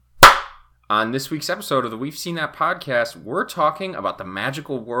On this week's episode of the We've Seen That podcast, we're talking about the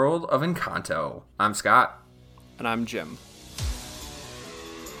magical world of Encanto. I'm Scott. And I'm Jim.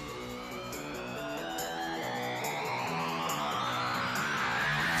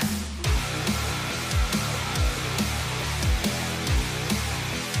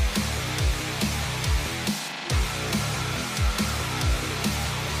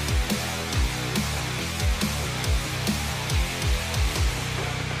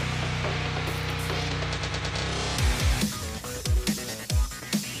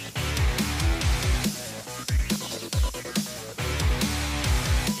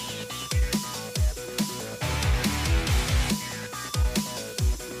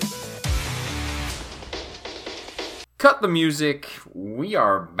 Cut the music. We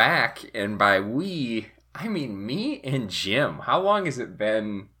are back, and by we, I mean me and Jim. How long has it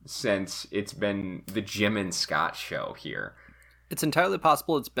been since it's been the Jim and Scott show here? It's entirely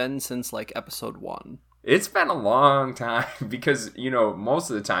possible it's been since, episode 1. It's been a long time because,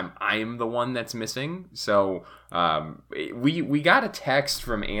 most of the time I'm the one that's missing. So we got a text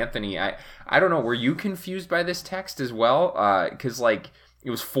from Anthony. I don't know, were you confused by this text as well? Because,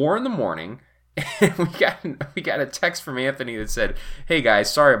 it was 4 a.m. And we got a text from Anthony that said, "Hey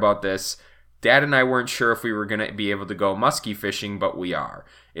guys, sorry about this. Dad and I weren't sure if we were going to be able to go muskie fishing, but we are.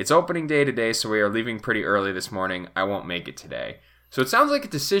 It's opening day today, so we are leaving pretty early this morning. I won't make it today." So it sounds like a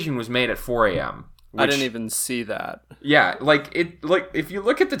decision was made at 4 a.m. I didn't even see that. Yeah, if you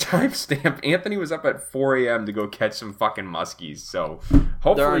look at the timestamp, Anthony was up at 4 a.m. to go catch some fucking muskies. So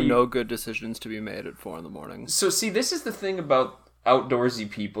hopefully there are no good decisions to be made at 4 a.m. So see, this is the thing about outdoorsy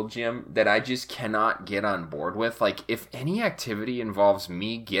people, Jim, that I just cannot get on board with. If any activity involves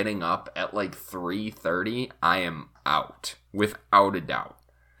me getting up at 3:30, I am out without a doubt.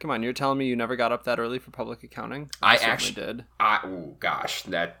 Come on, you're telling me you never got up that early for public accounting? I actually did. Oh gosh,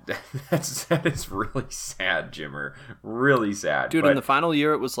 that is really sad, Jimmer. Really sad. Dude, in the final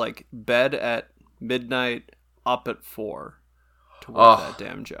year, it was bed at midnight, up at 4. To work that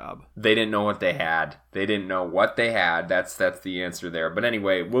damn job. They didn't know what they had. That's the answer there. But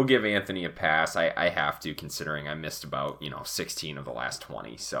anyway, we'll give Anthony a pass. I have to, considering I missed about 16 of the last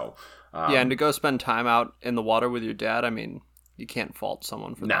 20. So yeah, and to go spend time out in the water with your dad, I mean, you can't fault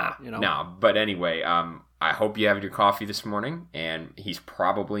someone for that. Nah. But anyway, I hope you have your coffee this morning, and he's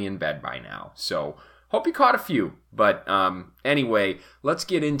probably in bed by now. So hope you caught a few. But anyway, let's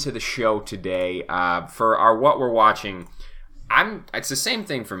get into the show today. For our what we're watching. It's the same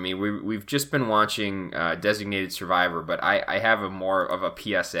thing for me. We've just been watching Designated Survivor, but I have a more of a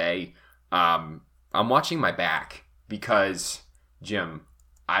PSA. I'm watching my back because, Jim,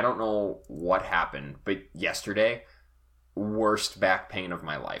 I don't know what happened, but yesterday, worst back pain of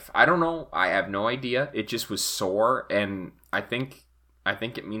my life. I don't know. I have no idea. It just was sore, and I think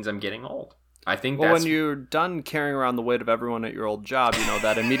it means I'm getting old. I think when you're done carrying around the weight of everyone at your old job,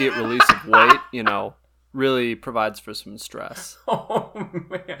 that immediate release of weight, really provides for some stress. Oh,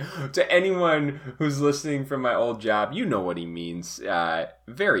 man. To anyone who's listening from my old job, you know what he means.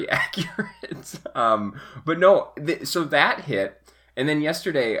 Very accurate. But no, so that hit. And then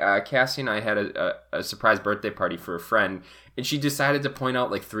yesterday, Cassie and I had a surprise birthday party for a friend, and she decided to point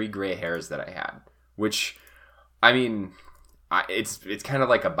out 3 gray hairs that I had, which, I mean, it's kind of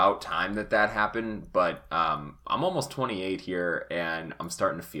about time that happened, but I'm almost 28 here, and I'm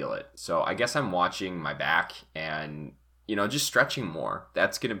starting to feel it. So I guess I'm watching my back and, just stretching more.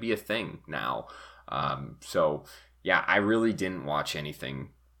 That's going to be a thing now. So, yeah, I really didn't watch anything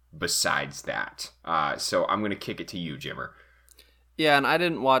besides that. So I'm going to kick it to you, Jimmer. Yeah, and I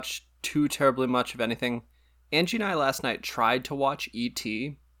didn't watch too terribly much of anything. Angie and I last night tried to watch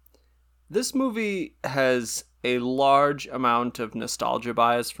E.T. This movie has a large amount of nostalgia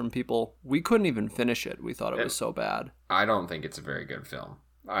bias from people. We couldn't even finish it. We thought it was so bad. I don't think it's a very good film.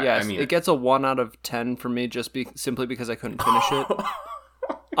 Yes, it gets a 1 out of 10 for me simply because I couldn't finish it.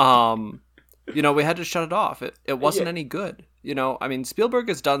 We had to shut it off. It wasn't any good. Spielberg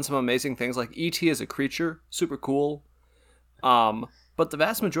has done some amazing things, like E.T. as a creature, super cool. But the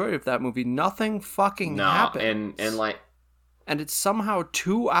vast majority of that movie, nothing fucking happens. And it's somehow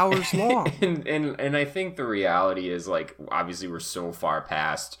 2 hours long. and I think the reality is, obviously we're so far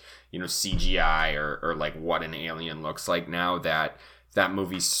past, CGI or what an alien looks like now that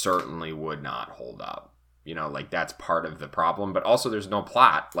movie certainly would not hold up. That's part of the problem. But also there's no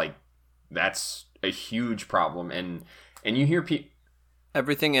plot. That's a huge problem. And you hear people...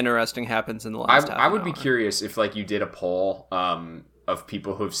 Everything interesting happens in the last half I would an be hour. curious if you did a poll of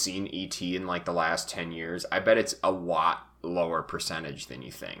people who have seen E.T. in the last 10 years. I bet it's a lot lower percentage than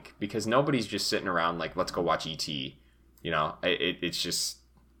you think, because nobody's just sitting around let's go watch E.T. It's just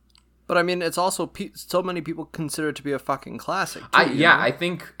But I mean, it's also so many people consider it to be a fucking classic. Too, I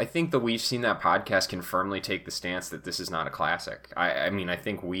think the We've Seen That podcast can firmly take the stance that this is not a classic. I mean, I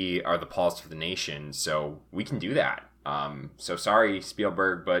think we are the pulse of the nation, so we can do that. So sorry,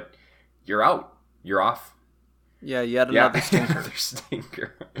 Spielberg, but you're out. You're off. Yeah, yet another stinker. Another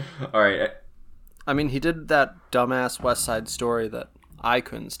stinker. All right. I mean, he did that dumbass West Side Story that I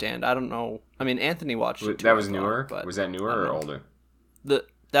couldn't stand. I don't know. I mean, Anthony watched it too. That was newer? Was that newer or older?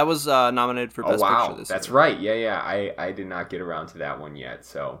 That was nominated for Best Picture this year. That's right. Yeah. I did not get around to that one yet.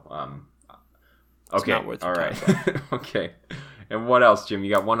 So, okay. It's not worth your time, right. Okay. And what else, Jim?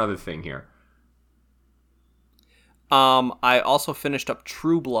 You got one other thing here. I also finished up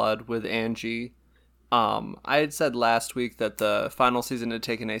True Blood with Angie. I had said last week that the final season had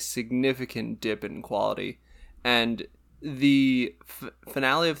taken a significant dip in quality, and the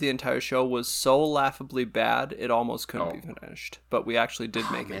finale of the entire show was so laughably bad it almost couldn't be finished. But we actually did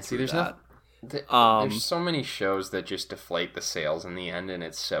make it through that. There's so many shows that just deflate the sales in the end, and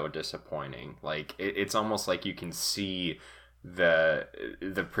it's so disappointing. Like it's almost like you can see the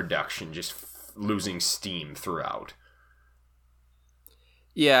production just losing steam throughout.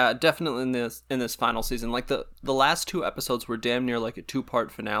 Yeah, definitely in this final season. Like the last 2 episodes were damn near like a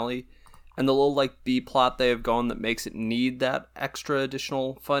 2-part finale. And the little like B plot they have going that makes it need that extra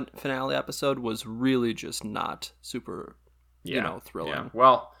additional fun finale episode was really just not super, thrilling. Yeah.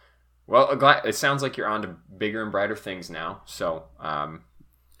 Well, glad it sounds like you're on to bigger and brighter things now. So,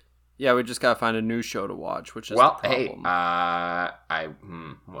 yeah, we just gotta find a new show to watch, which is the problem. Hey,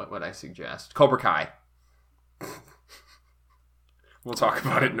 what would I suggest? Cobra Kai. We'll talk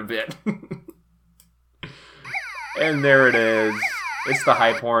about it in a bit. And there it is. It's the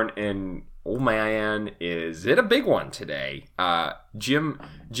hype horn, and oh man, is it a big one today?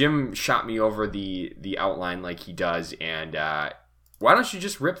 Jim shot me over the outline like he does, and why don't you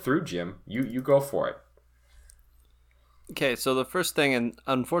just rip through, Jim? You go for it. Okay, so the first thing, and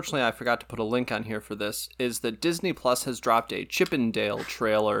unfortunately I forgot to put a link on here for this, is that Disney Plus has dropped a Chip 'n Dale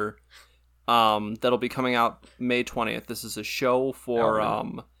trailer that'll be coming out May 20th. This is a show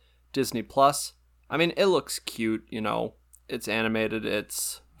for Disney Plus. I mean, it looks cute, It's animated,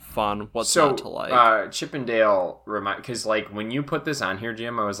 it's fun. What's not to like? Chip 'n Dale because like when you put this on here,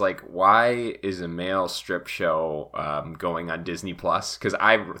 Jim, I was like, why is a male strip show going on Disney Plus? Because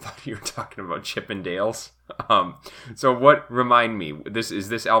I thought you were talking about Chip 'n Dales. So what? Remind me. Is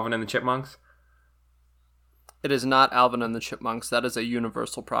this Alvin and the Chipmunks? It is not Alvin and the Chipmunks. That is a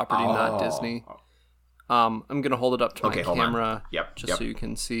Universal property, not Disney. I'm gonna hold it up to my camera, so you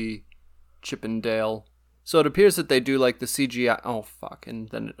can see Chip 'n Dale. So it appears that they do like the CGI. Oh fuck! And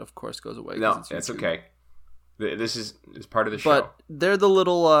then it of course goes away. No, it's okay. This is part of the show. But they're the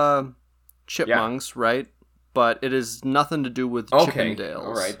little chipmunks, right? But it is nothing to do with Chip 'n Dales.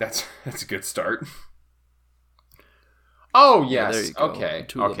 All right, that's a good start. Oh yes, there you go. Okay,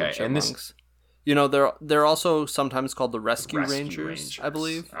 Two little chipmunks. And this, they're also sometimes called the Rescue Rangers, I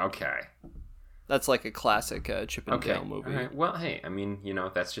believe. Okay. That's like a classic Chip 'n Dale movie. All right. Well, hey, I mean,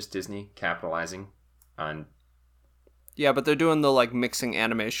 that's just Disney capitalizing on. Yeah, but they're doing the like mixing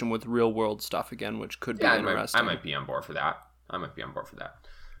animation with real world stuff again, which could be interesting. I might be on board for that.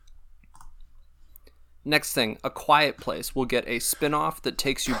 Next thing, A Quiet Place will get a spin-off that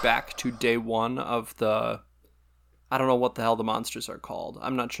takes you back to day one of the... I don't know what the hell the monsters are called.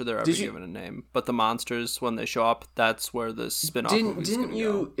 I'm not sure they're ever given a name. But the monsters, when they show up, that's where the spin-off movie's going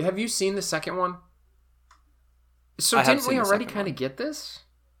to go. Have you seen the second one? So didn't we already kind of get this?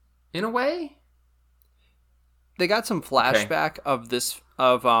 In a way? They got some flashback of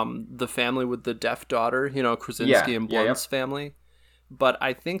the family with the deaf daughter, Krasinski and Blunt's family. But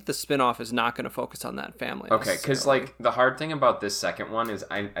I think the spinoff is not going to focus on that family. Okay, because like the hard thing about this second one is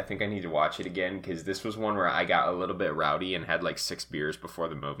I think I need to watch it again because this was one where I got a little bit rowdy and had like 6 beers before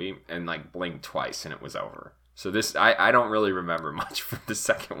the movie and like blinked twice and it was over. So this I don't really remember much from the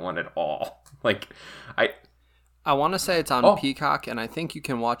second one at all. Like I want to say it's on Peacock, and I think you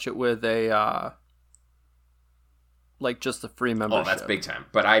can watch it with a just the free membership. Oh, that's big time.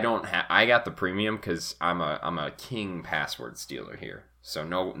 But I don't have. I got the premium because I'm a king password stealer here. So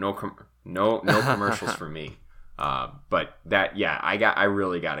no commercials for me. But that I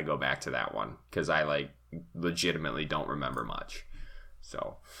really got to go back to that one because I like legitimately don't remember much.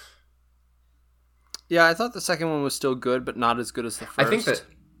 So yeah, I thought the second one was still good, but not as good as the first.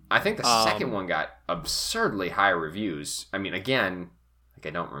 I think the second one got absurdly high reviews. I mean, again, like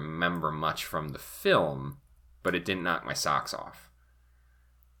I don't remember much from the film. But it didn't knock my socks off.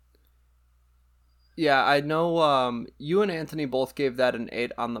 Yeah, I know you and Anthony both gave that an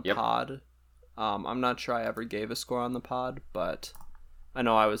 8 on the pod. I'm not sure I ever gave a score on the pod, but I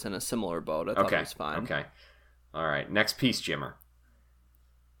know I was in a similar boat. I thought Okay. it was fine. Okay. All right. Next piece, Jimmer.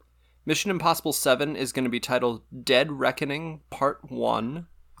 Mission Impossible 7 is going to be titled Dead Reckoning Part 1.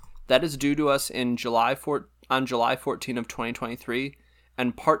 That is due to us on July 14 of 2023,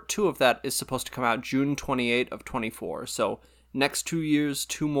 and Part 2 of that is supposed to come out June 28 of 24. So next 2 years,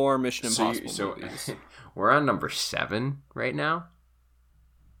 2 more Mission Impossible movies. We're on number 7 right now?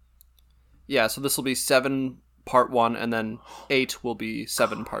 Yeah, so this will be 7 Part 1, and then 8 will be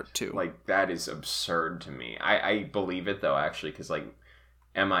 7 Part 2. Like, that is absurd to me. I believe it, though, actually, because, like,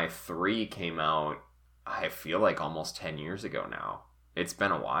 MI3 came out, I feel like, almost 10 years ago now. It's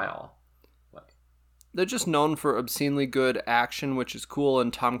been a while. They're just known for obscenely good action, which is cool,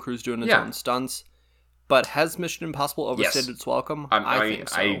 and Tom Cruise doing his own stunts. But has Mission Impossible overstayed its welcome? I think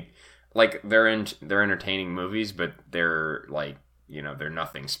so. They're entertaining movies, but they're, like, you know, they're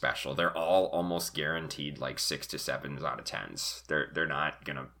nothing special. They're all almost guaranteed, like, 6 to 7s out of 10s. They're not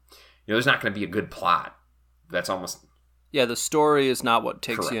gonna... You know, there's not gonna be a good plot. That's almost... Yeah, the story is not what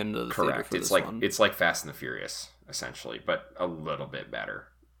takes you into the theater for this one. It's like Fast and the Furious, essentially, but a little bit better.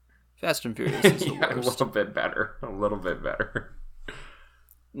 Fast and Furious is the worst. A little bit better. A little bit better.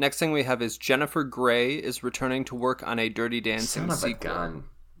 Next thing we have is Jennifer Grey is returning to work on a Dirty Dancing Son of sequel. A gun.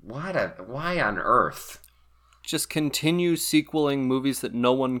 Why on earth? Just continue sequeling movies that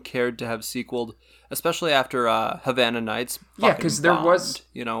no one cared to have sequeled, especially after Havana Nights. Yeah, because there was,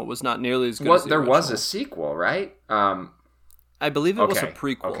 you know, it was not nearly as good as the there original. was a sequel, right? I believe it was a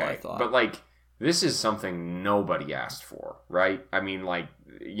prequel. Okay. I thought, but like this is something nobody asked for, right? I mean, like,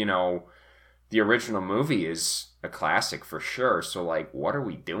 you know, the original movie is a classic for sure. So like, what are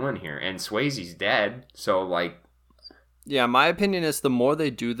we doing here? And Swayze's dead, so like. Yeah, my opinion is the more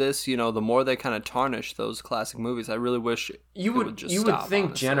they do this, you know, the more they kind of tarnish those classic movies. I really wish you would think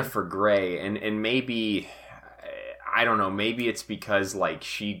honestly. Jennifer Grey, and maybe, I don't know, maybe it's because like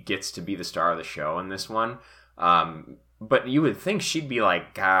she gets to be the star of the show in this one. But you would think she'd be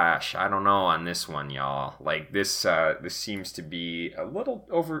like, gosh, I don't know on this one, y'all. Like this seems to be a little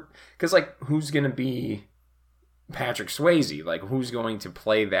over, because like who's gonna be Patrick Swayze? Like who's going to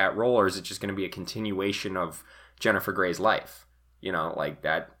play that role, or is it just going to be a continuation of Jennifer Grey's life? You know, like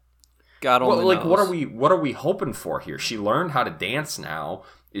that. God only knows. What are we hoping for here? She learned how to dance now.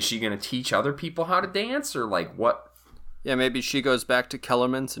 Is she going to teach other people how to dance, or like what? Yeah, maybe she goes back to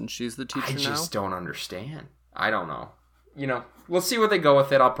Kellerman's and she's the teacher now. I just don't understand. I don't know. You know, we'll see where they go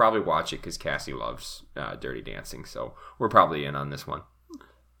with it. I'll probably watch it because Cassie loves Dirty Dancing, so we're probably in on this one.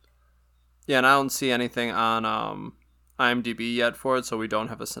 Yeah, and I don't see anything on IMDb yet for it, so we don't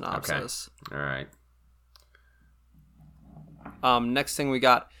have a synopsis. Okay. All right. Next thing we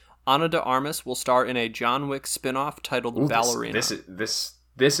got, Ana de Armas will star in a John Wick spin-off titled Ballerina.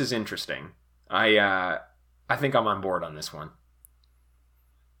 This is interesting. I think I'm on board on this one.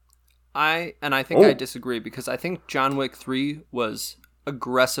 I disagree, because I think John Wick 3 was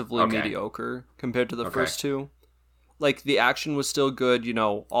aggressively mediocre compared to the first two. Like, the action was still good, you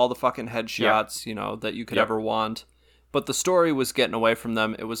know, all the fucking headshots, you know, that you could ever want. But the story was getting away from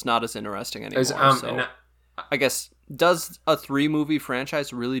them. It was not as interesting anymore. I guess, does a 3-movie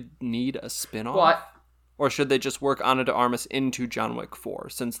franchise really need a spin-off? Well, or should they just work Ana de Armas into John Wick 4,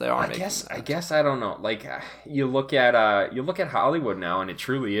 since they are making that? I guess I don't know. Like, you look at Hollywood now, and it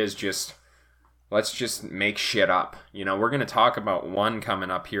truly is just, let's just make shit up. You know, we're going to talk about one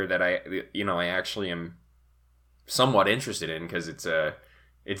coming up here that I actually am somewhat interested in, because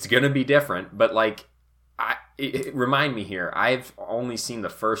it's going to be different. But like, remind me here, I've only seen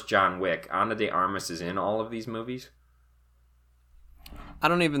the first John Wick. Ana de Armas is in all of these movies? I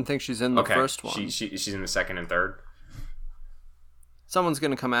don't even think she's in the first one. She's in the second and third? Someone's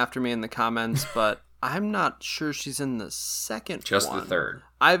going to come after me in the comments, but I'm not sure she's in the second one. Just the third.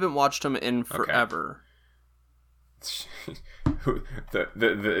 I haven't watched them in forever.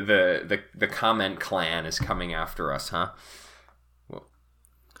 The comment clan is coming after us, huh?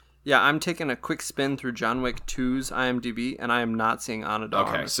 Yeah, I'm taking a quick spin through John Wick 2's IMDb, and I am not seeing Ana de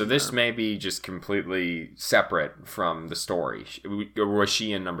Armas. Okay, so this may be just completely separate from the story. Or was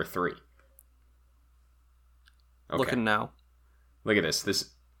she in number 3? Okay. Looking now. Look at this.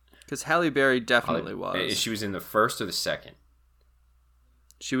 Because Halle Berry definitely was. She was in the first or the second?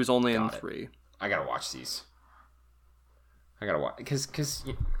 She was only in 3. I gotta watch these. I gotta watch, because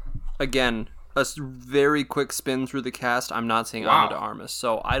again, a very quick spin through the cast. I'm not seeing Ana de Armas,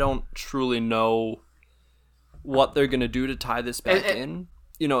 so I don't truly know what they're gonna do to tie this back in.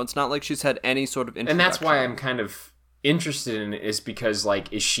 You know, it's not like she's had any sort of introduction. And that's why I'm kind of interested in it, is because,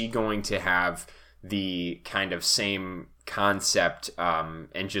 like, is she going to have the kind of same concept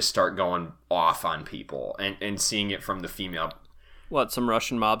and just start going off on people and seeing it from the female What, some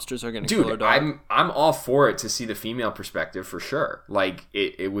Russian mobsters are going to kill her Dude, dog? I'm all for it to see the female perspective for sure. Like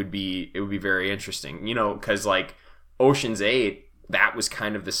it would be very interesting, you know, because like Ocean's 8, that was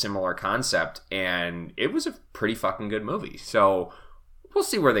kind of the similar concept, and it was a pretty fucking good movie. So we'll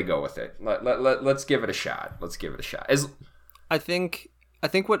see where they go with it. Let's give it a shot. Let's give it a shot. I think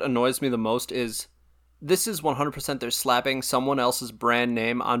what annoys me the most is this is 100% they're slapping someone else's brand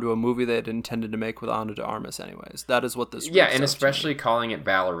name onto a movie they had intended to make with Ana de Armas anyways. That is what this yeah, and especially calling it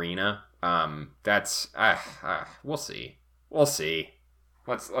Ballerina. That's we'll see. We'll see.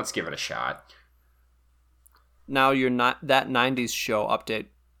 Let's give it a shot. Now you're not that 90s show update.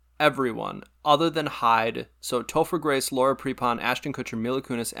 Everyone other than Hyde, so Topher Grace, Laura Prepon, Ashton Kutcher, Mila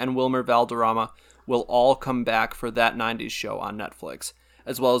Kunis, and Wilmer Valderrama will all come back for that 90s show on Netflix,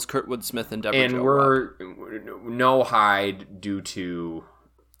 as well as Kurtwood Smith and Deborah And Jo we're no Hyde due to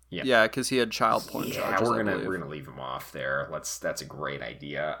yeah, because he had child porn charges. We're gonna leave him off there. That's a great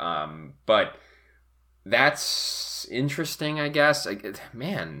idea. But that's interesting, I guess.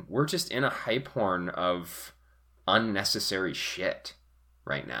 Man, we're just in a hype horn of unnecessary shit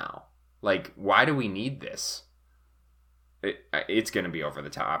right now. Like, why do we need this? It's gonna be over the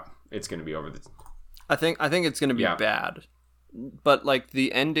top. It's gonna be over the. I think it's gonna be bad. But like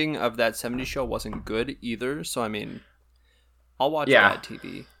the ending of that 70s show wasn't good either. So I mean, I'll watch that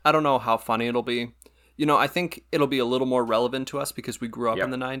TV. I don't know how funny it'll be. You know, I think it'll be a little more relevant to us because we grew up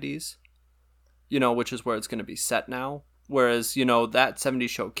in the 90s. You know, which is where it's going to be set now. Whereas, you know, that 70s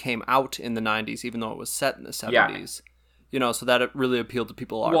show came out in the 90s, even though it was set in the 70s. Yeah. You know, so that it really appealed to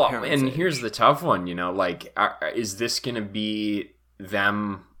people our parents' age. Here's the tough one, you know, like, is this going to be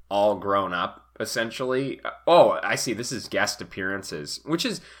them all grown up, essentially? Oh, I see. This is guest appearances, which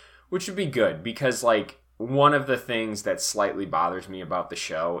would be good because, like, one of the things that slightly bothers me about the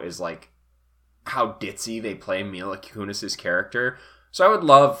show is, like, how ditzy they play Mila Kunis's character. So I would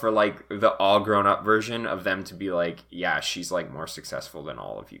love for, like, the all-grown-up version of them to be like, yeah, she's, like, more successful than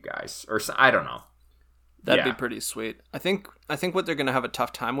all of you guys. Or I don't know. That'd be pretty sweet. I think what they're going to have a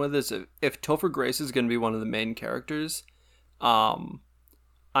tough time with is if Topher Grace is going to be one of the main characters, I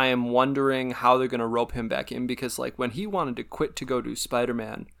am wondering how they're going to rope him back in because, like, when he wanted to quit to go do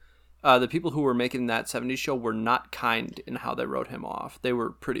Spider-Man, the people who were making that 70s show were not kind in how they wrote him off. They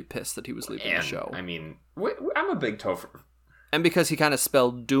were pretty pissed that he was leaving the show. I mean, I'm a big Topher. And because he kind of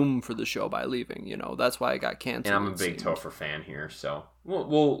spelled doom for the show by leaving, you know, that's why it got canceled. And I'm a big Topher fan here, so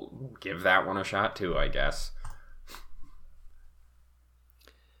we'll give that one a shot too, I guess.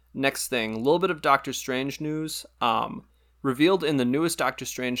 Next thing, a little bit of Doctor Strange news. Revealed in the newest Doctor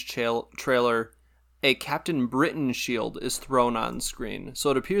Strange trailer, a Captain Britain shield is thrown on screen.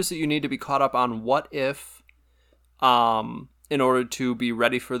 So it appears that you need to be caught up on What If, in order to be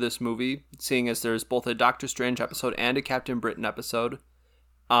ready for this movie, seeing as there's both a Doctor Strange episode and a Captain Britain episode.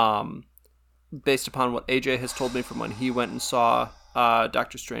 Based upon what AJ has told me from when he went and saw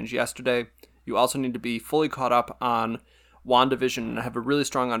Doctor Strange yesterday, you also need to be fully caught up on WandaVision and have a really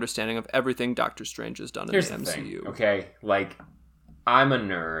strong understanding of everything Doctor Strange has done in the MCU. Thing, okay? Like, I'm a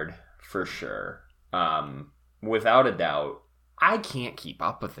nerd, for sure. Without a doubt, I can't keep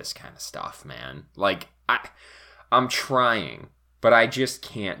up with this kind of stuff, man. Like, I'm trying, but I just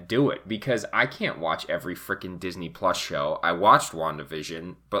can't do it because I can't watch every freaking Disney Plus show. I watched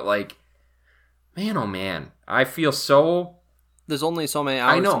WandaVision, but like, man, oh man, I feel so... There's only so many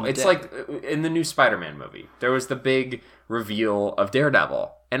hours. I know, it's like in the new Spider-Man movie, there was the big reveal of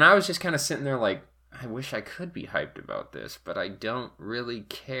Daredevil, and I was just kind of sitting there like, I wish I could be hyped about this, but I don't really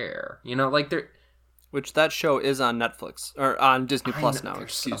care. You know, like there... Which that show is on Netflix, or on Disney Plus now,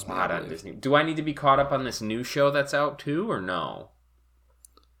 excuse me. On Disney. Do I need to be caught up on this new show that's out too, or no?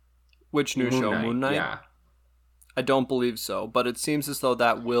 Which new show? Moon Knight? Yeah. I don't believe so, but it seems as though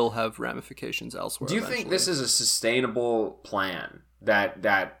that will have ramifications elsewhere. Do you think this is a sustainable plan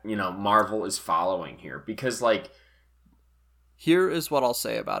that you know, Marvel is following here? Because, like... Here is what I'll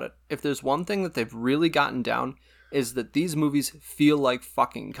say about it. If there's one thing that they've really gotten down, is that these movies feel like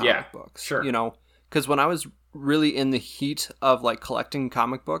fucking comic books. Sure. You know? Because when I was really in the heat of, like, collecting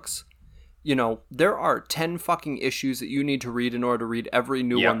comic books, you know, there are 10 fucking issues that you need to read in order to read every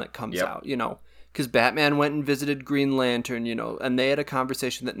new one that comes out, you know. Because Batman went and visited Green Lantern, you know, and they had a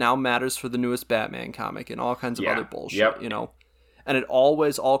conversation that now matters for the newest Batman comic and all kinds of other bullshit, you know. And it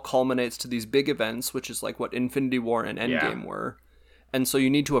always all culminates to these big events, which is like what Infinity War and Endgame were. And so you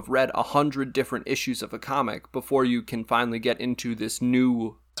need to have read 100 different issues of a comic before you can finally get into this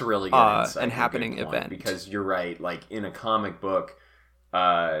new... It's a really good insight, and happening event. Because you're right, like in a comic book,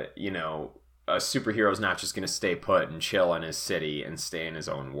 you know, a superhero's not just going to stay put and chill in his city and stay in his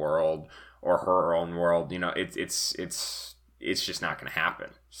own world or her own world. You know, it's it's just not going to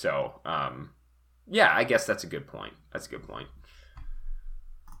happen. So, yeah, I guess that's a good point.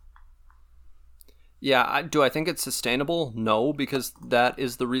 Yeah, do I think it's sustainable? No, because that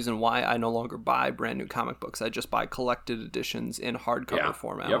is the reason why I no longer buy brand new comic books. I just buy collected editions in hardcover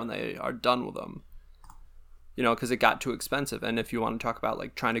format when they are done with them. You know, because it got too expensive. And if you want to talk about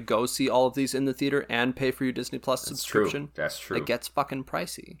like trying to go see all of these in the theater and pay for your Disney Plus subscription, that's true. It gets fucking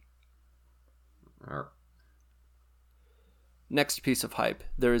pricey. Next piece of hype: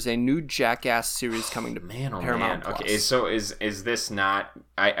 there is a new Jackass series coming to Paramount Plus. Okay, so is this not?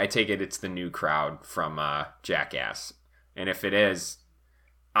 I take it it's the new crowd from Jackass, and if it is,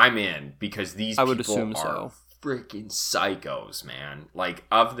 I'm in because these I would people assume are so. freaking psychos, man. Like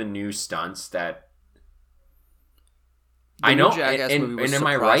of the new stunts that. I know, and am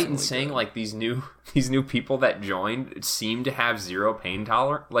I right in saying good. like these new people that joined seem to have zero pain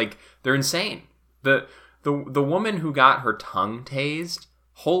tolerance? Like they're insane. The woman who got her tongue tased,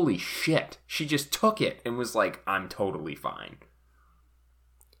 holy shit, she just took it and was like, "I'm totally fine."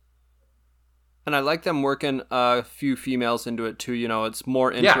 And I like them working a few females into it too. You know, it's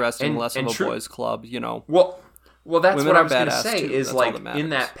more interesting, less of a boys' club. You know, Well, that's women what I was going to badass say. too. Is That's like all that in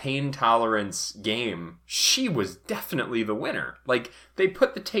matters. that pain tolerance game, she was definitely the winner. Like they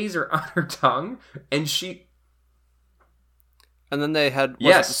put the taser on her tongue, and she. And then they had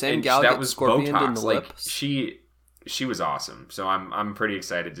The same gal that get was scorpioned Botox. in the Like lips. she was awesome. So I'm pretty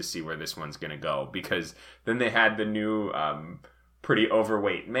excited to see where this one's gonna go because then they had the new pretty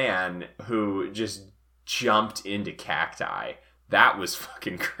overweight man who just jumped into cacti. That was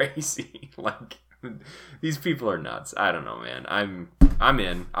fucking crazy. Like these people are nuts. I don't know, man. I'm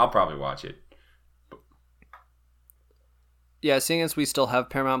in. I'll probably watch it. Yeah, seeing as we still have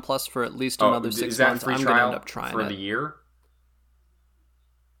Paramount Plus for at least another 6 is that months, free I'm going to trial end up trying for it. the year?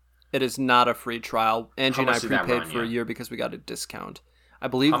 It is not a free trial. Angie How and I much did that prepaid run for a you? year because we got a discount. I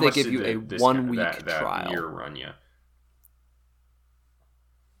believe How they much give did you a the 1 week that trial. year run you?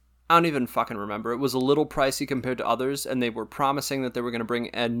 I don't even fucking remember. It was a little pricey compared to others, and they were promising that they were going to bring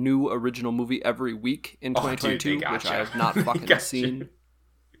a new original movie every week in 2022, dude, which I have not fucking got seen.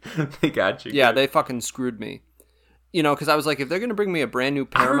 They got you. Yeah, good. they fucking screwed me. You know, because I was like, if they're going to bring me a brand new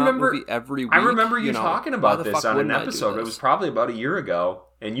Paramount movie every week, I remember you talking about why the this fuck on an wouldn't I do episode. It this? was probably about a year ago,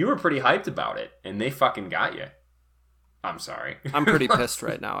 and you were pretty hyped about it, and they fucking got you. I'm sorry. I'm pretty pissed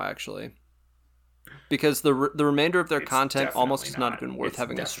right now, actually. Because the remainder of their It's content almost has definitely not been not. worth It's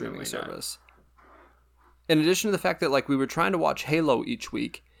having a definitely streaming not. service. In addition to the fact that like we were trying to watch Halo each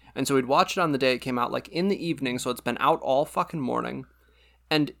week, and so we'd watch it on the day it came out, like in the evening, so it's been out all fucking morning,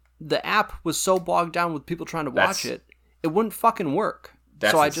 and the app was so bogged down with people trying to watch it, it wouldn't fucking work.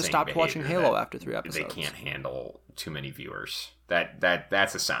 That's So I just insane stopped watching behavior Halo that after 3 episodes. They can't handle too many viewers.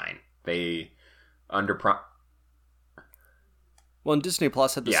 That's a sign. They under. Well, and Disney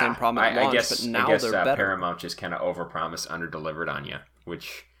Plus had the same problem at launch, but now they're better. Paramount just kind of overpromised, underdelivered on you,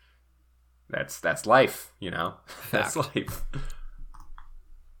 which that's life, you know. That's life.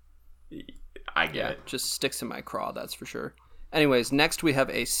 I get it. Just sticks in my craw, that's for sure. Anyways, next we have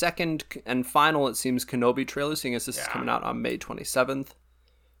a second and final, it seems, Kenobi trailer, seeing as this is coming out on May 27th.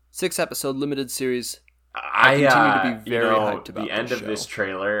 6-episode limited series. I continue to be very hyped about the end this of this show.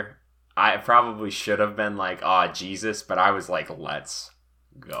 trailer. I probably should have been like, "Oh Jesus," but I was like, "Let's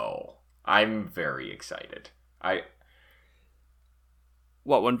go!" I'm very excited.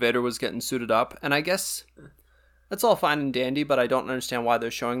 When Vader was getting suited up, and I guess that's all fine and dandy, but I don't understand why they're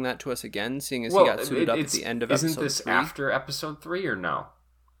showing that to us again, seeing as he got suited up at the end of episode 3. Isn't this after episode 3 or no?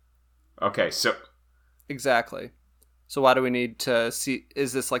 Okay, so Exactly. So why do we need to see?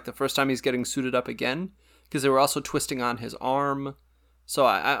 Is this like the first time he's getting suited up again? Because they were also twisting on his arm. So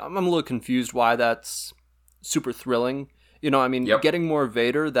I'm a little confused why that's super thrilling. You know, I mean, getting more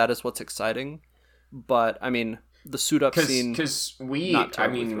Vader, that is what's exciting. But, I mean, the suit-up scene... Because when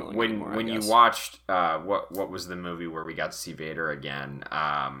you watched, what was the movie where we got to see Vader again?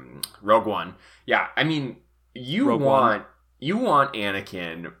 Rogue One. Yeah, I mean, you want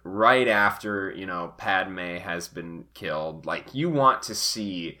Anakin right after, Padme has been killed. Like, you want to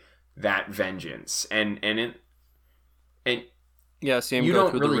see that vengeance. And yeah, see him you go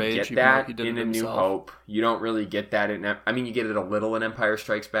don't through really the rage, get that he did in it A New himself. Hope. You don't really get that in... I mean, you get it a little in Empire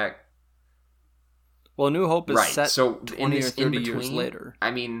Strikes Back. Well, A New Hope is set so 20 or 30 years later.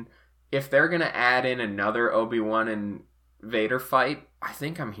 I mean, if they're going to add in another Obi-Wan and Vader fight, I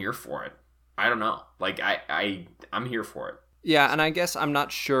think I'm here for it. I don't know. Like, I'm here for it. Yeah, and I guess I'm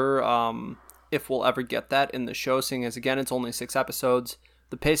not sure if we'll ever get that in the show, seeing as, again, it's only 6 episodes.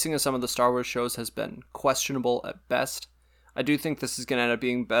 The pacing of some of the Star Wars shows has been questionable at best. I do think this is going to end up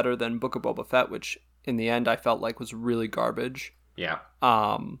being better than Book of Boba Fett, which in the end I felt like was really garbage. Yeah.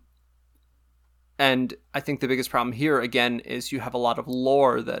 And I think the biggest problem here, again, is you have a lot of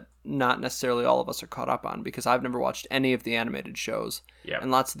lore that not necessarily all of us are caught up on, because I've never watched any of the animated shows. Yeah.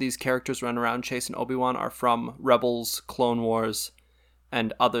 And lots of these characters running around chasing Obi-Wan are from Rebels, Clone Wars,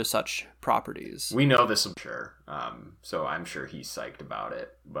 and other such properties. We know this, I'm sure. So I'm sure he's psyched about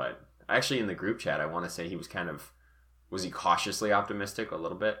it. But actually in the group chat, I want to say he was was he cautiously optimistic a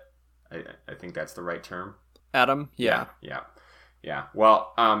little bit? I think that's the right term. Adam? Yeah. Yeah.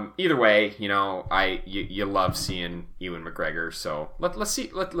 Well, either way, you love seeing Ewan McGregor. So let's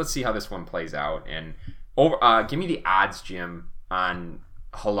see how this one plays out. And give me the odds, Jim, on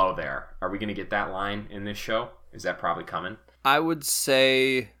hello there. Are we going to get that line in this show? Is that probably coming? I would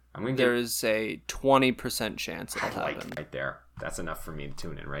say there's a 20% chance it'll happen. Right there. That's enough for me to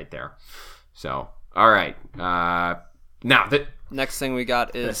tune in right there. So, all right. Now, next thing we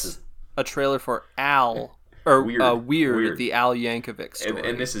got is a trailer for Al. Or Weird, the Al Yankovic story.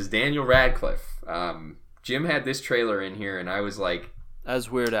 And this is Daniel Radcliffe. Jim had this trailer in here, and I was like,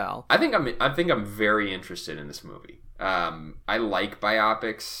 as Weird Al. I think I'm very interested in this movie. I like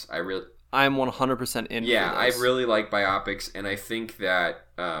biopics. I'm 100% in. Yeah, for this. I really like biopics, and I think that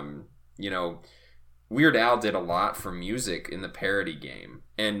Weird Al did a lot for music in the parody game,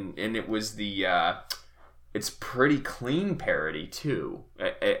 and it was it's pretty clean parody too,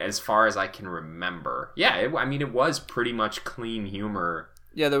 as far as I can remember. Yeah, it was pretty much clean humor.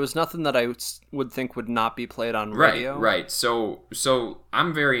 Yeah, there was nothing that I would think would not be played on radio. Right. So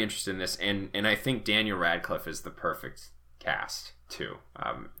I'm very interested in this, and I think Daniel Radcliffe is the perfect cast too.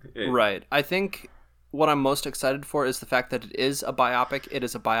 Right. I think what I'm most excited for is the fact that it is a biopic. It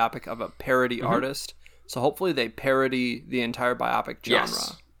is a biopic of a parody artist. So hopefully they parody the entire biopic genre.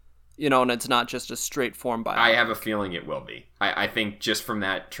 Yes. And it's not just a straight form biopic. I have a feeling it will be. I think just from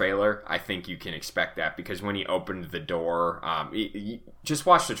that trailer, I think you can expect that, because when he opened the door, just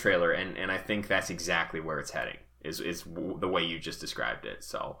watch the trailer, and I think that's exactly where it's heading, is the way you just described it.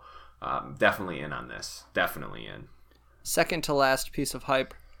 So definitely in on this. Definitely in. Second to last piece of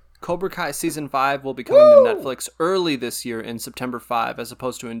hype, Cobra Kai Season 5 will be coming to Netflix early this year in September 5 as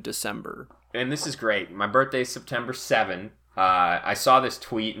opposed to in December. And this is great. My birthday is September 7. I saw this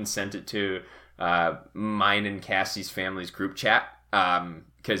tweet and sent it to mine and Cassie's family's group chat,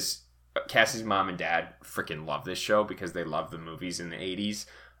 because Cassie's mom and dad freaking love this show because they love the movies in the 80s.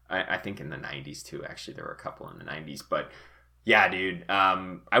 I think in the 90s too. Actually, there were a couple in the 90s. But yeah, dude,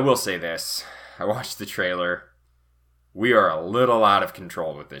 I will say this. I watched the trailer. We are a little out of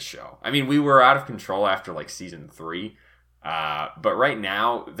control with this show. I mean, we were out of control after like season 3. But right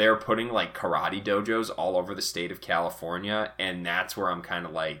now they're putting like karate dojos all over the state of California, and that's where I'm kind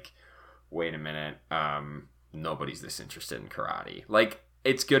of like, wait a minute, nobody's this interested in karate. Like,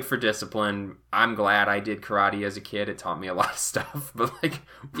 it's good for discipline. I'm glad I did karate as a kid. It taught me a lot of stuff. But like,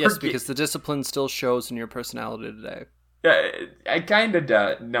 yes, because the discipline still shows in your personality today. I kind of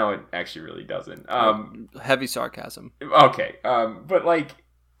do. No, it actually really doesn't. Heavy sarcasm. Okay, but like,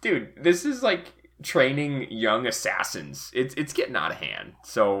 dude, this is like training young assassins. It's getting out of hand.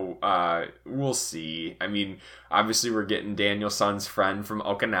 So we'll see. I mean, obviously we're getting Daniel San's friend from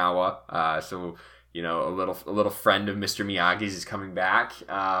Okinawa. So a little friend of Mr. Miyagi's is coming back.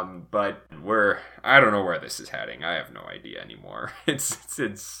 But I don't know where this is heading. I have no idea anymore. It's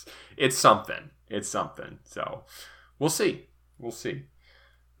something. It's something. So we'll see.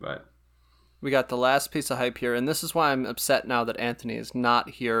 But we got the last piece of hype here, and this is why I'm upset now that Anthony is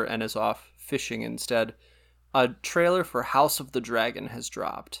not here and is off fishing instead. A trailer for House of the Dragon has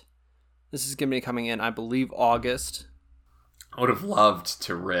dropped. This is going to be coming in, I believe, August. I would have loved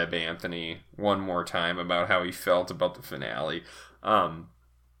to rib Anthony one more time about how he felt about the finale.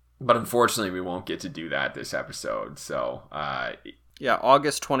 But unfortunately, we won't get to do that this episode. So, yeah,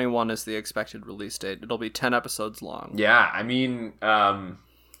 August 21 is the expected release date. It'll be 10 episodes long. Yeah, I mean, I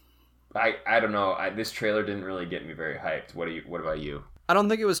don't know. This trailer didn't really get me very hyped. What about you? I don't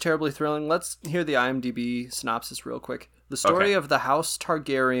think it was terribly thrilling. Let's hear the IMDb synopsis real quick. The story of the House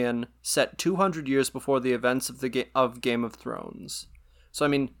Targaryen set 200 years before the events of Game of Thrones. So, I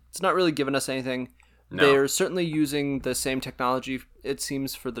mean, it's not really giving us anything. No. They're certainly using the same technology, it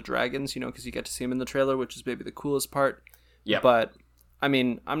seems, for the dragons, because you get to see them in the trailer, which is maybe the coolest part. Yeah. But, I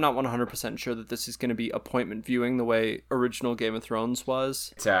mean, I'm not 100% sure that this is going to be appointment viewing the way original Game of Thrones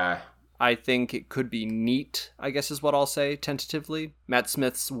was. I think it could be neat, I guess is what I'll say, tentatively. Matt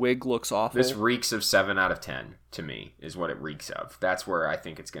Smith's wig looks awful. This reeks of 7 out of 10 to me, is what it reeks of. That's where I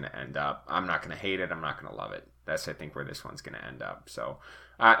think it's going to end up. I'm not going to hate it. I'm not going to love it. That's, I think, where this one's going to end up. So,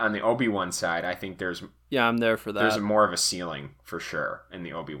 on the Obi-Wan side, I think there's... Yeah, I'm there for that. There's more of a ceiling, for sure, in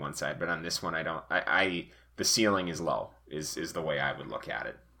the Obi-Wan side. But on this one, I don't... the ceiling is low, is the way I would look at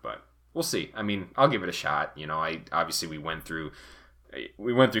it. But we'll see. I mean, I'll give it a shot. You know, obviously we went through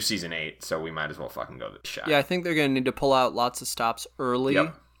season 8, so we might as well fucking go the shot. Yeah, I think they're going to need to pull out lots of stops early,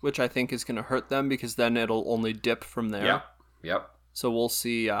 which I think is going to hurt them because then it'll only dip from there. Yep. So we'll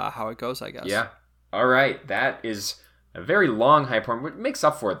see how it goes, I guess. Yeah. All right. That is a very long high point. It makes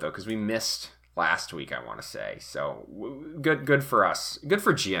up for it, though, because we missed last week, I want to say. So good for us. Good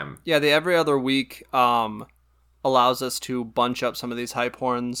for Jim. Yeah, the every other week allows us to bunch up some of these hype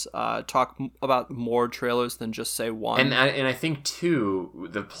horns, talk about more trailers than just say one. And I think, too,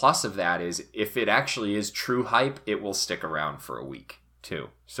 the plus of that is if it actually is true hype, it will stick around for a week, too.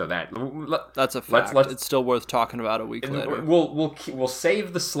 So that's a fact. It's still worth talking about a week later. We'll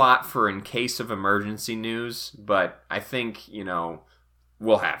save the slot for in case of emergency news, but I think, you know,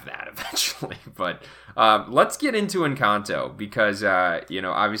 we'll have that eventually. But let's get into Encanto because, you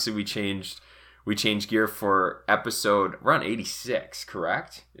know, obviously we changed gear for episode. We're on 86,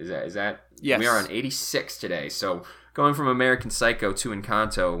 correct? Is that? Yes. We are on 86 today. So going from American Psycho to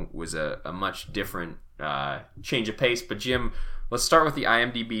Encanto was a much different change of pace. But Jim, let's start with the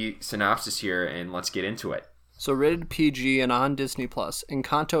IMDb synopsis here and let's get into it. So rated PG and on Disney+,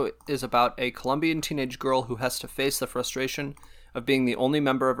 Encanto is about a Colombian teenage girl who has to face the frustration of being the only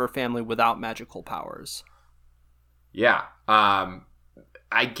member of her family without magical powers. Yeah.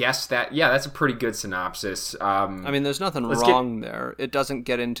 I guess that's a pretty good synopsis. I mean, there's nothing wrong there. It doesn't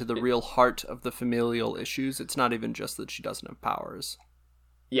get into the real heart of the familial issues. It's not even just that she doesn't have powers.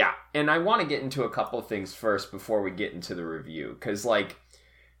 Yeah, and I want to get into a couple of things first before we get into the review. Because, like,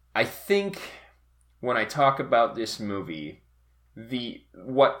 I think when I talk about this movie,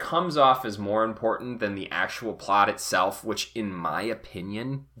 what comes off as more important than the actual plot itself, which, in my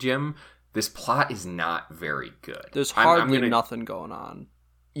opinion, Jim, this plot is not very good. There's hardly nothing going on.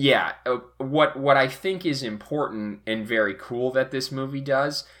 Yeah, what I think is important and very cool that this movie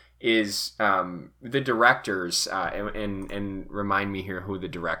does is the directors, and remind me here who the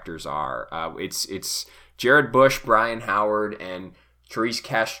directors are. It's Jared Bush, Brian Howard, and Therese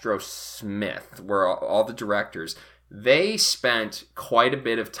Castro Smith were all the directors. They spent quite a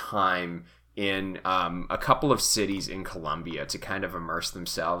bit of time in a couple of cities in Colombia to kind of immerse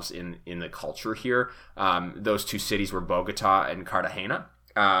themselves in the culture here. Those two cities were Bogota and Cartagena.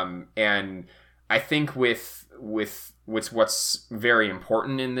 And I think with what's very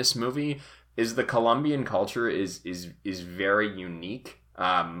important in this movie is the Colombian culture is very unique.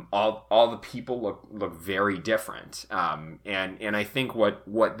 All the people look very different. And I think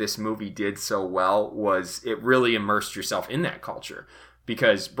what this movie did so well was it really immersed yourself in that culture.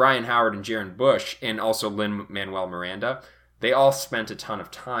 Because Brian Howard and Jared Bush, and also Lin-Manuel Miranda, they all spent a ton of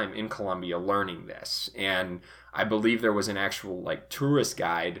time in Colombia learning this. And I believe there was an actual tourist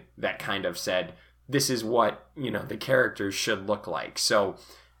guide that kind of said, this is what, the characters should look like. So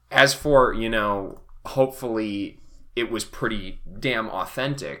as for, hopefully it was pretty damn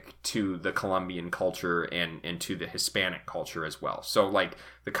authentic to the Colombian culture and to the Hispanic culture as well. So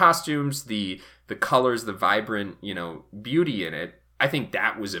the costumes, the colors, the vibrant, beauty in it, I think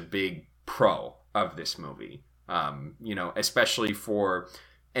that was a big pro of this movie. Especially for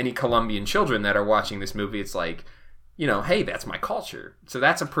any Colombian children that are watching this movie, it's like, hey, that's my culture. So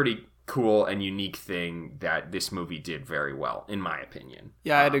that's a pretty cool and unique thing that this movie did very well, in my opinion.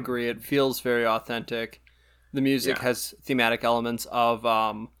 Yeah, I'd agree. It feels very authentic. The music has thematic elements of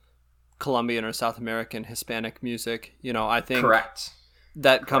Colombian or South American Hispanic music. I think correct.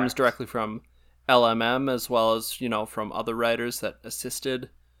 That comes directly from LMM as well as, from other writers that assisted.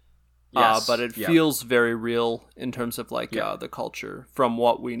 Yes. But it feels very real in terms of the culture from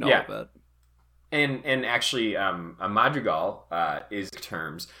what we know of it. And actually, a madrigal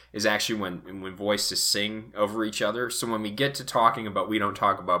is actually when voices sing over each other. So when we get to talking about We Don't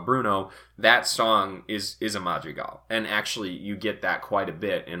Talk About Bruno, that song is a madrigal. And actually, you get that quite a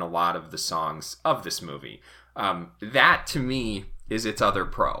bit in a lot of the songs of this movie. That, to me, is its other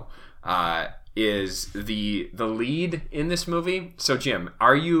pro. Is the lead in this movie. So, Jim,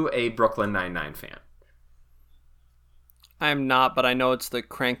 are you a Brooklyn Nine-Nine fan? I'm not, but I know it's the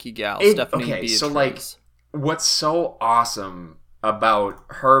cranky gal, Stephanie Beatriz. So, what's so awesome about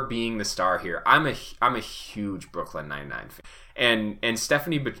her being the star here? I'm a huge Brooklyn Nine-Nine fan, and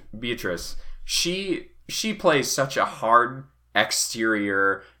Stephanie Beatriz, she plays such a hard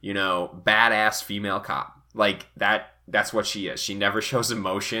exterior, badass female cop. Like that's what she is. She never shows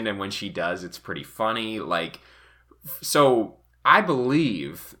emotion, and when she does, it's pretty funny. Like, so I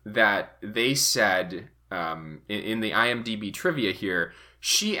believe that they said in the IMDb trivia here,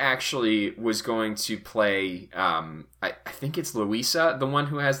 she actually was going to play, I think it's Louisa, the one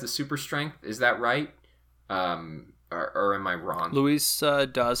who has the super strength. Is that right? Or am I wrong? Louisa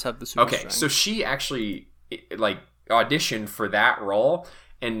does have the super strength. Okay, so she actually auditioned for that role.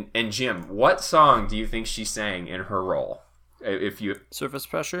 And Jim, what song do you think she sang in her role? Surface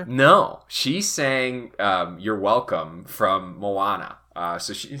Pressure? No, she sang "You're Welcome" from Moana.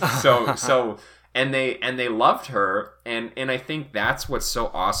 And they loved her, and I think that's what's so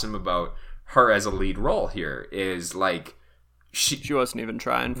awesome about her as a lead role here is like she wasn't even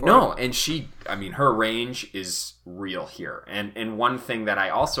trying for it. No, and her range is real here. And one thing that I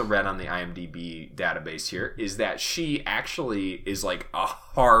also read on the IMDb database here is that she actually is like a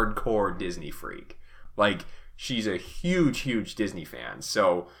hardcore Disney freak. Like, she's a huge Disney fan.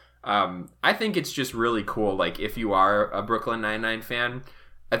 So I think it's just really cool. Like, if you are a Brooklyn Nine-Nine fan,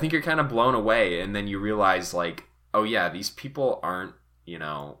 I think you're kind of blown away, and then you realize, like, oh yeah, these people aren't,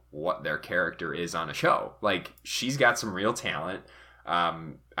 what their character is on a show. Like, she's got some real talent.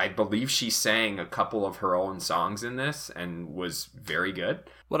 I believe she sang a couple of her own songs in this and was very good.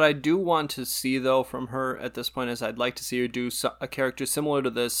 What I do want to see, though, from her at this point is I'd like to see her do a character similar to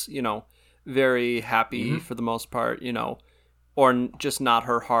this, very happy for the most part, or just not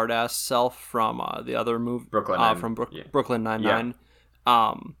her hard-ass self from the other movie, Brooklyn Nine-Nine.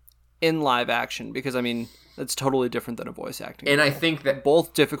 Yeah. In live action, because that's totally different than a voice acting and role. I think that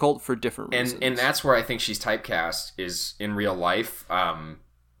both difficult for different reasons, and that's where I think she's typecast is in real life.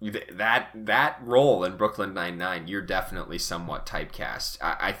 That role in Brooklyn Nine-Nine, you're definitely somewhat typecast.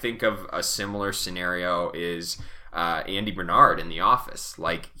 I think of a similar scenario is Andy Bernard in The Office.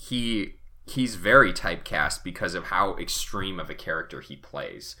 Like, he's very typecast because of how extreme of a character he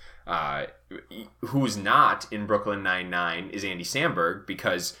plays. Who's not in Brooklyn Nine-Nine is Andy Samberg,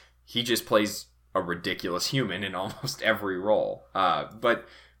 because he just plays a ridiculous human in almost every role. But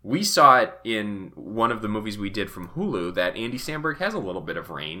we saw it in one of the movies we did from Hulu that Andy Samberg has a little bit of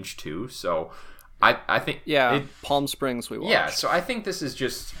range too. So I think... Yeah, Palm Springs we watched. Yeah, so I think this is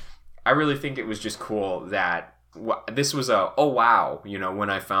just... I really think it was just cool that this was oh wow, when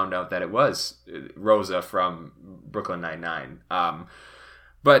I found out that it was Rosa from Brooklyn Nine-Nine.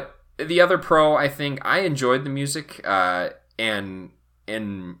 But the other pro, I think I enjoyed the music, and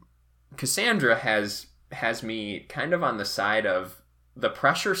Cassandra has me kind of on the side of the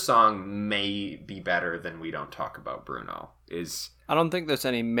Pressure song may be better than We Don't Talk About Bruno. I don't think there's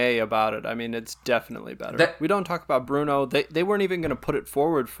any may about it. it's definitely better. We Don't Talk About Bruno. They weren't even going to put it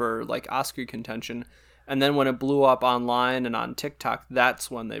forward for like Oscar contention. And then when it blew up online and on TikTok,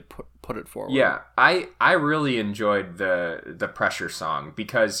 that's when they put it forward. Yeah, I really enjoyed the Pressure song,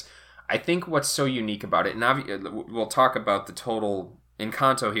 because I think what's so unique about it, and we'll talk about the total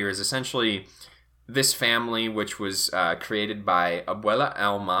Encanto here, is essentially this family, which was created by Abuela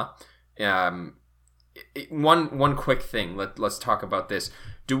Elma. One quick thing, let's talk about this.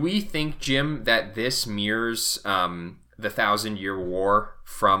 Do we think, Jim, that this mirrors the 1,000-Year War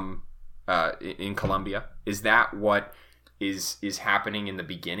from in Colombia? Is that what is happening in the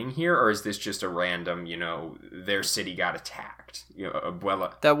beginning here, or is this just a random, their city got attacked?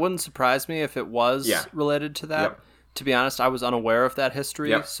 Abuela. That wouldn't surprise me if it was related to that. Yep. To be honest, I was unaware of that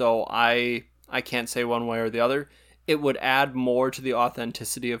history, so I can't say one way or the other. It would add more to the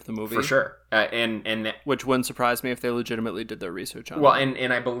authenticity of the movie. For sure. And which wouldn't surprise me if they legitimately did their research on it. Well,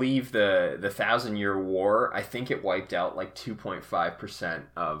 and I believe the 1,000-Year War, I think it wiped out like 2.5%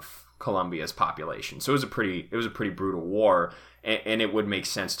 of Colombia's population. So it was a pretty brutal war, and it would make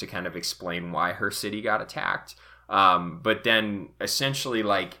sense to kind of explain why her city got attacked. But then essentially,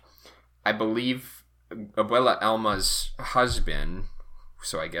 like, I believe Abuela Elma's husband,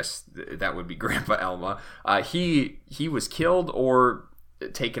 so I guess that would be Grandpa Elma, he was killed or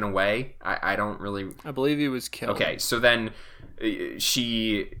taken away. I don't really... I believe he was killed. Okay, so then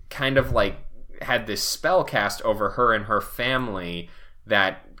she kind of like had this spell cast over her and her family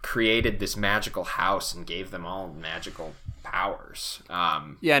that created this magical house and gave them all magical powers.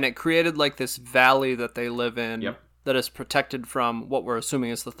 Yeah, and it created like this valley that they live in. That is protected from what we're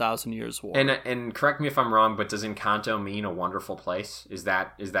assuming is the 1,000 Years War. And correct me if I'm wrong, but does Encanto mean a wonderful place? Is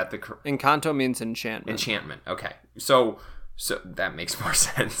that the Encanto means enchantment. Enchantment. Okay, so that makes more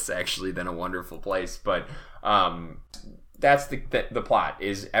sense actually than a wonderful place. But that's the plot.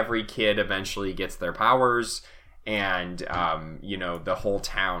 Is every kid eventually gets their powers, and the whole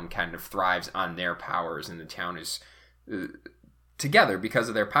town kind of thrives on their powers, and the town is together because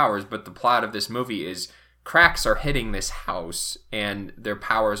of their powers, but the plot of this movie is cracks are hitting this house and their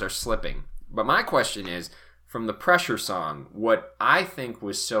powers are slipping. But my question is, from the Pressure song, what I think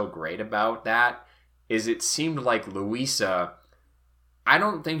was so great about that is it seemed like Louisa, I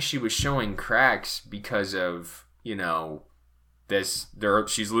don't think she was showing cracks because of, she's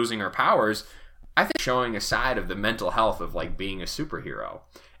losing her powers. I think showing a side of the mental health of like being a superhero.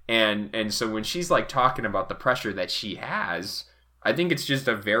 And so when she's like talking about the pressure that she has, I think it's just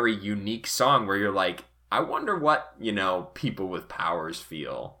a very unique song where you're like, I wonder what, people with powers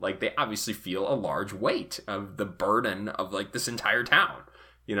feel. Like, they obviously feel a large weight of the burden of, like, this entire town.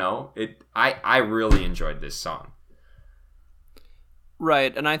 I really enjoyed this song.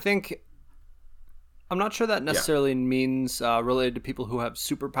 Right, and I think... I'm not sure that necessarily means related to people who have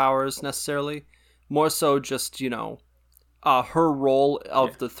superpowers, necessarily. More so just, her role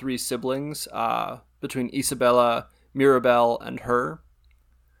of the three siblings, between Isabella, Mirabel, and her.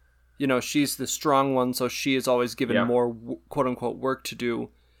 She's the strong one, so she is always given more quote-unquote work to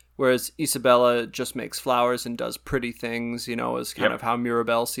do, whereas Isabella just makes flowers and does pretty things, is kind of how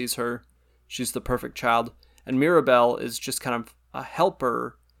Mirabel sees her. She's the perfect child. And Mirabel is just kind of a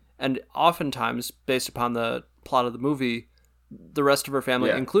helper, and oftentimes, based upon the plot of the movie, the rest of her family,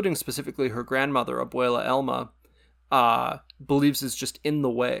 including specifically her grandmother, Abuela Elma, believes is just in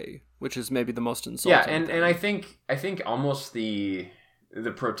the way, which is maybe the most insulting. Yeah, and I think almost the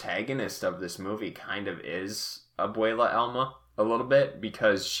protagonist of this movie kind of is Abuela Elma a little bit,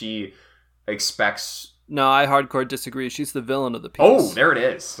 because she expects... No, I hardcore disagree. She's the villain of the piece. Oh, there it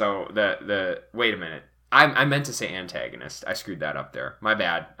is. So the wait a minute. I meant to say antagonist. I screwed that up there. My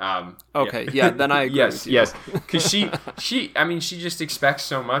bad. Okay, then I agree. Yes. Because she just expects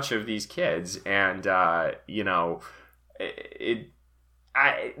so much of these kids, and the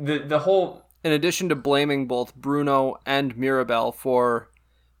whole. In addition to blaming both Bruno and Mirabel for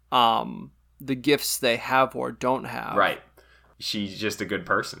the gifts they have or don't have. Right. She's just a good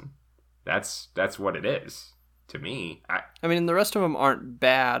person. That's what it is to me. I mean, the rest of them aren't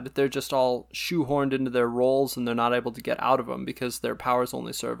bad. They're just all shoehorned into their roles, and they're not able to get out of them because their powers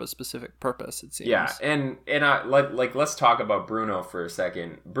only serve a specific purpose, it seems. Yeah, and let's talk about Bruno for a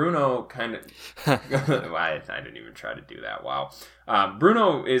second. Bruno kind of... I didn't even try to do that. Wow.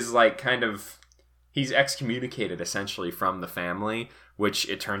 Bruno is like kind of... He's excommunicated essentially from the family, which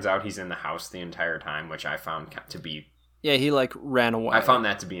it turns out he's in the house the entire time, which I found to be... Yeah, he ran away. I found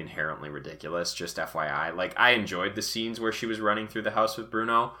that to be inherently ridiculous, just FYI. Like, I enjoyed the scenes where she was running through the house with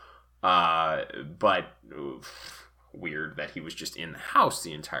Bruno, but weird that he was just in the house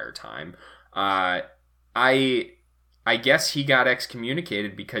the entire time. I guess he got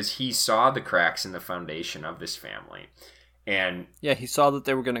excommunicated because he saw the cracks in the foundation of this family. And yeah, he saw that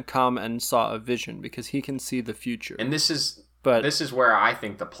they were going to come and saw a vision because he can see the future. And this is where I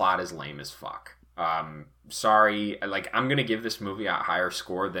think the plot is lame as fuck. Sorry, like, I'm gonna give this movie a higher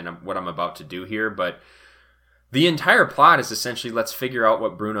score than what I'm about to do here, but the entire plot is essentially, let's figure out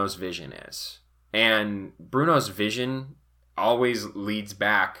what Bruno's vision is. And Bruno's vision always leads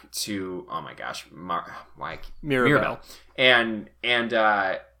back to, oh my gosh, Mirabel. And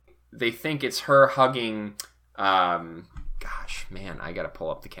they think it's her hugging, gosh, man, I gotta pull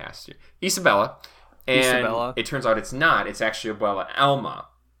up the cast here. Isabella. And it turns out it's not. It's actually Abuela Elma.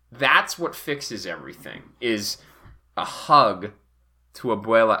 That's what fixes everything, is a hug to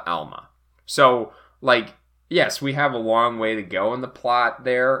Abuela Elma. So, like, yes, we have a long way to go in the plot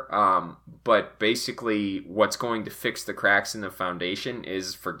there, but basically what's going to fix the cracks in the foundation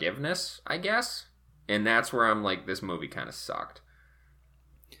is forgiveness, I guess. And that's where I'm like, this movie kind of sucked.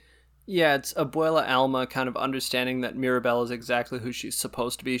 Yeah, it's Abuela Alma kind of understanding that Mirabel is exactly who she's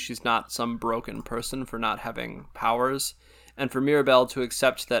supposed to be. She's not some broken person for not having powers. And for Mirabel to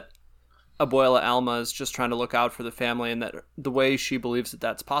accept that Abuela Alma is just trying to look out for the family, and that the way she believes that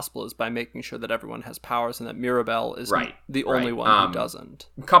that's possible is by making sure that everyone has powers, and that Mirabel is the only one who doesn't.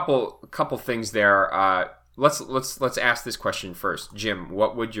 Couple things there. Let's ask this question first. Jim,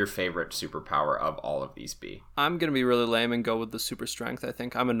 what would your favorite superpower of all of these be? I'm gonna be really lame and go with the super strength. I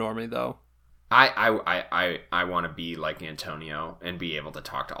think I'm a normie though. I want to be like Antonio and be able to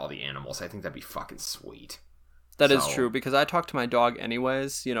talk to all the animals. I think that'd be fucking sweet. That is true, because I talk to my dog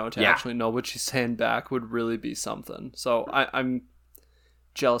anyways. To actually know what she's saying back would really be something. So I'm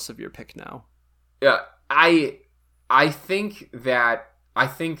jealous of your pick now. Yeah, I think that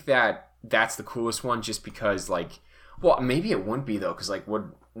that's the coolest one, just because, like, well, maybe it wouldn't be though, because like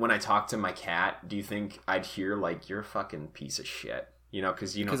when I talk to my cat, do you think I'd hear like, you're a fucking piece of shit?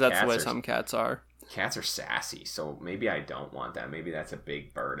 Because that's the way some cats are. Cats are sassy, so maybe I don't want that. Maybe that's a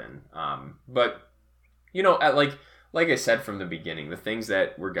big burden. But like I said from the beginning, the things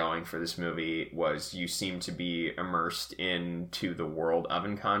that were going for this movie was you seem to be immersed into the world of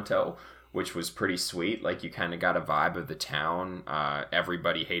Encanto, which was pretty sweet. Like, you kind of got a vibe of the town.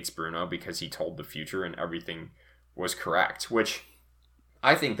 Everybody hates Bruno because he told the future and everything was correct, which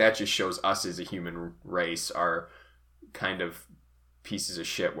I think that just shows us as a human race are kind of pieces of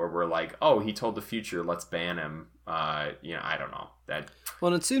shit where we're like, oh, he told the future, let's ban him. I don't know.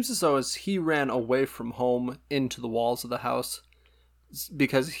 Well, it seems as though as he ran away from home into the walls of the house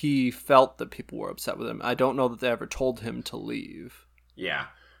because he felt that people were upset with him. I don't know that they ever told him to leave. Yeah.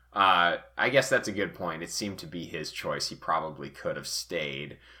 I guess that's a good point. It seemed to be his choice. He probably could have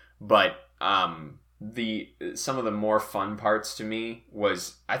stayed. But some of the more fun parts to me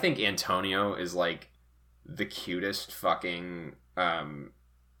was, I think Antonio is like the cutest fucking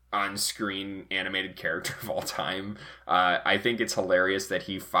on-screen animated character of all time. I think it's hilarious that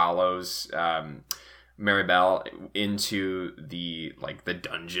he follows Maribel into the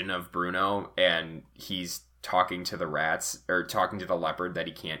dungeon of Bruno, and he's talking to the rats, or talking to the leopard that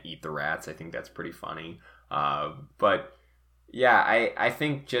he can't eat the rats. I think that's pretty funny. But yeah, I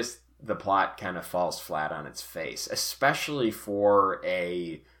think just the plot kind of falls flat on its face, especially for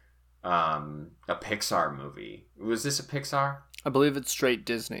a Pixar movie. Was this a Pixar? I believe it's straight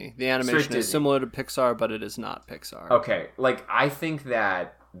Disney. The animation is similar to Pixar, but it is not Pixar. Okay, I think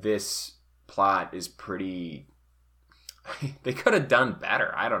that this plot is pretty... They could have done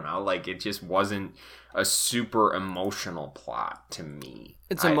better. I don't know. It just wasn't a super emotional plot to me.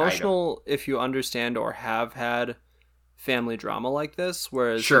 It's emotional if you understand or have had family drama like this,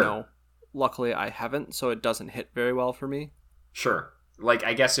 whereas, sure. Luckily I haven't, so it doesn't hit very well for me. Sure.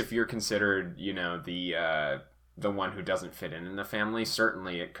 I guess if you're considered, the one who doesn't fit in the family,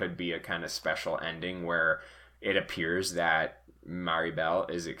 certainly it could be a kind of special ending where it appears that Maribel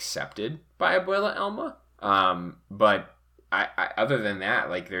is accepted by Abuela Elma. But I other than that,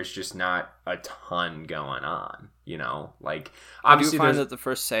 there's just not a ton going on, I do find that the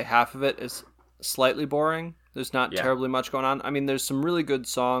first, say, half of it is slightly boring. There's not terribly much going on. I mean, there's some really good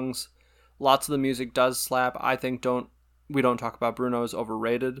songs. Lots of the music does slap. I think we don't talk about Bruno as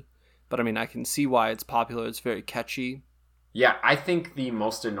overrated, but I mean, I can see why it's popular. It's very catchy. Yeah, I think the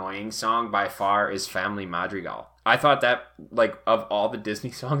most annoying song by far is Family Madrigal. I thought that, of all the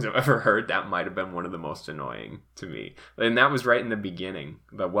Disney songs I've ever heard, that might have been one of the most annoying to me. And that was right in the beginning,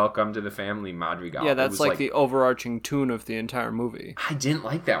 the Welcome to the Family Madrigal. Yeah, that's the overarching tune of the entire movie. I didn't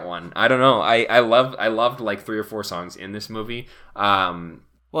like that one. I don't know. I loved 3 or 4 songs in this movie.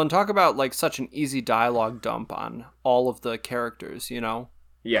 Well, and talk about such an easy dialogue dump on all of the characters,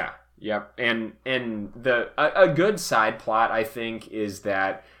 Yeah. Yep. And a good side plot, I think, is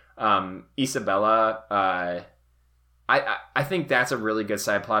that Isabella, I think that's a really good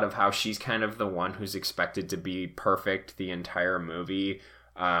side plot of how she's kind of the one who's expected to be perfect the entire movie.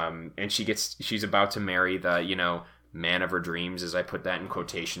 And she's about to marry the, man of her dreams, as I put that in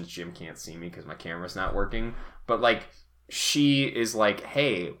quotations. Jim can't see me because my camera's not working. But she is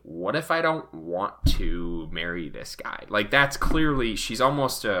hey, what if I don't want to marry this guy? That's clearly, she's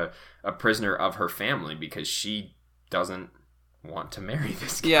almost a prisoner of her family because she doesn't want to marry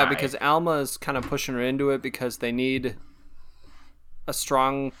this guy. Yeah, because Alma is kind of pushing her into it because they need a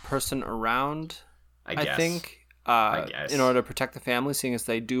strong person around, I think, in order to protect the family, seeing as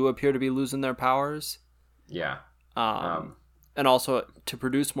they do appear to be losing their powers. Yeah. And also to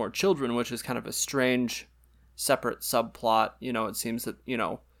produce more children, which is kind of a strange separate subplot. It seems that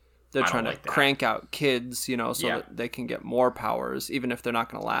they're trying to crank out kids, so that they can get more powers, even if they're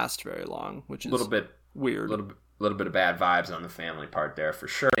not going to last very long, which is a little bit weird. A little bit of bad vibes on the family part there for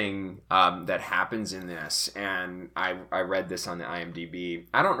sure. That happens in this, and I read this on the IMDb.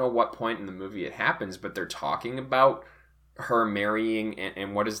 I don't know what point in the movie it happens, but they're talking about her marrying,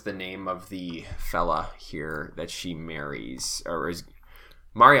 and what is the name of the fella here that she marries, or is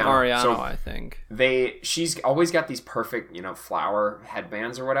Mariano, so I think. She's always got these perfect, flower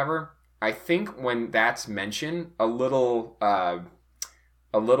headbands or whatever. I think when that's mentioned, a little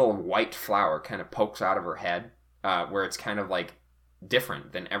white flower kind of pokes out of her head, where it's kind of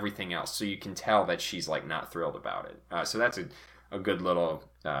different than everything else. So you can tell that she's not thrilled about it. So that's a good little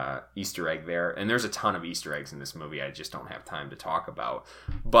Easter egg there. And there's a ton of Easter eggs in this movie I just don't have time to talk about.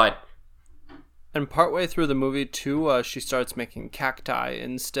 And partway through the movie, too, she starts making cacti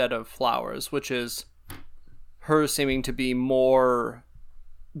instead of flowers, which is her seeming to be more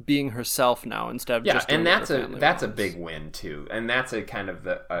being herself now instead of just doing that's a big win, too. And that's a kind of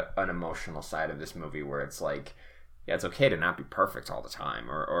an emotional side of this movie where it's it's okay to not be perfect all the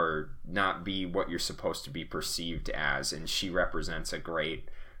time or not be what you're supposed to be perceived as. And she represents a great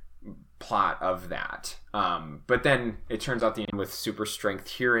plot of that. But then it turns out the end with super strength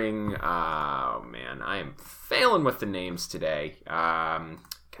hearing. Oh man, I am failing with the names today.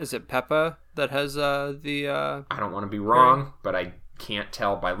 Is it Peppa that has the? I don't want to be wrong, but I can't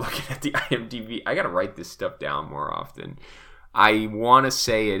tell by looking at the IMDb. I gotta write this stuff down more often. I want to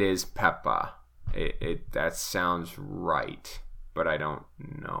say it is Peppa. That sounds right, but I don't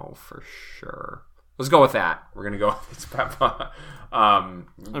know for sure. Let's go with that. We're gonna go with it's Peppa.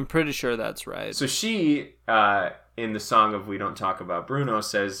 I'm pretty sure that's right. So she, in the song of "We Don't Talk About Bruno,"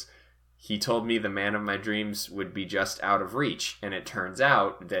 says, "He told me the man of my dreams would be just out of reach," and it turns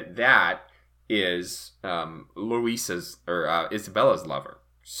out that is Luisa's or Isabella's lover.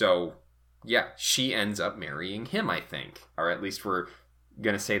 So yeah, she ends up marrying him, I think, or at least we're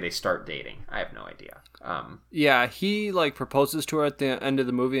gonna say they start dating. I have no idea. Yeah, he like proposes to her at the end of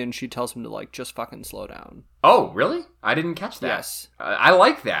the movie, and she tells him to like just fucking slow down. Oh, really? I didn't catch that. Yes, I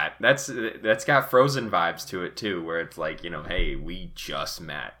like that. That's got Frozen vibes to it too, where it's like, hey, we just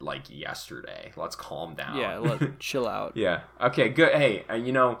met like yesterday. Let's calm down. Yeah, let's chill out. Yeah. Okay. Good. Hey,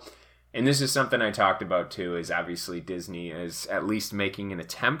 and this is something I talked about too. Is obviously Disney is at least making an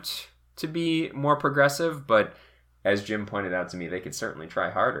attempt to be more progressive, but as Jim pointed out to me, they could certainly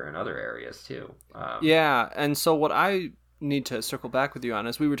try harder in other areas too. Yeah, and so what I need to circle back with you on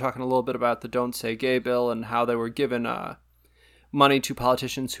is we were talking a little bit about the Don't Say Gay bill and how they were given money to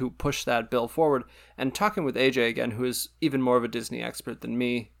politicians who pushed that bill forward. And talking with AJ again, who is even more of a Disney expert than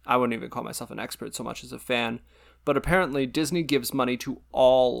me. I wouldn't even call myself an expert so much as a fan. But apparently Disney gives money to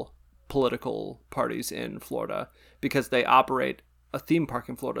all political parties in Florida because they operate a theme park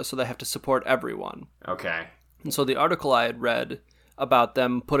in Florida, so they have to support everyone. Okay. And so the article I had read about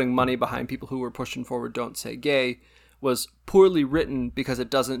them putting money behind people who were pushing forward Don't Say Gay was poorly written because it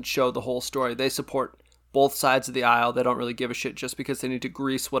doesn't show the whole story. They support both sides of the aisle. They don't really give a shit just because they need to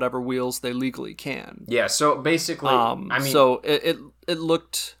grease whatever wheels they legally can. Yeah, so basically, so it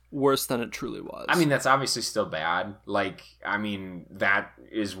looked worse than it truly was. I mean, that's obviously still bad. Like, I mean, that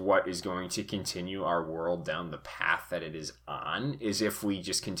is what is going to continue our world down the path that it is on, is if we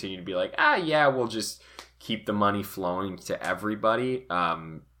just continue to be like, yeah, we'll just keep the money flowing to everybody.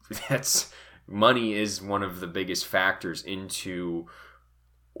 Money is one of the biggest factors into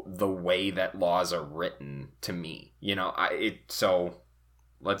the way that laws are written to me.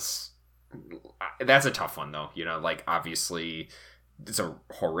 That's a tough one though. Like obviously it's a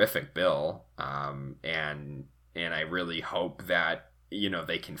horrific bill. And I really hope that,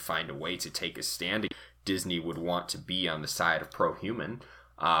 they can find a way to take a stand. Disney would want to be on the side of pro-human.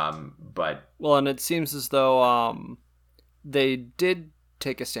 And it seems as though they did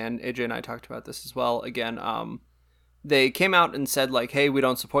take a stand. AJ and I talked about this as well. Again, they came out and said like, hey, we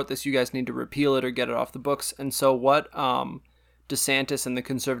don't support this. You guys need to repeal it or get it off the books. And so what DeSantis and the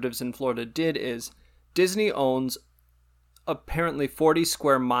conservatives in Florida did is Disney owns apparently 40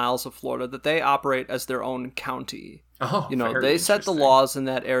 square miles of Florida that they operate as their own county. Oh, they set the laws in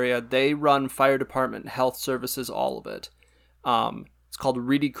that area. They run fire department, health services, all of it. It's called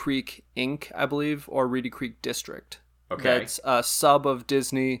Reedy Creek Inc., I believe, or Reedy Creek District. Okay. That's a sub of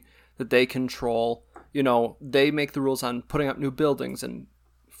Disney that they control. They make the rules on putting up new buildings and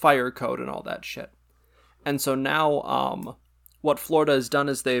fire code and all that shit. And so now what Florida has done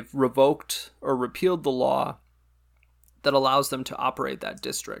is they've revoked or repealed the law that allows them to operate that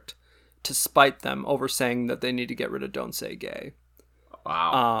district to spite them over saying that they need to get rid of Don't Say Gay.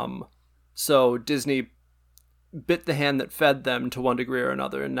 Wow. So Disney bit the hand that fed them to one degree or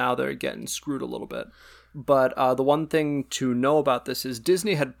another, and now they're getting screwed a little bit. But the one thing to know about this is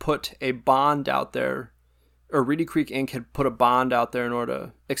Disney had put a bond out there, or Reedy Creek Inc. had put a bond out there in order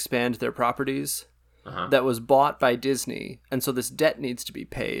to expand their properties that was bought by Disney. And so this debt needs to be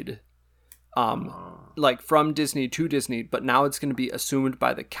paid like from Disney to Disney, but now it's going to be assumed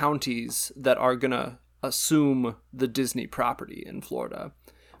by the counties that are going to assume the Disney property in Florida,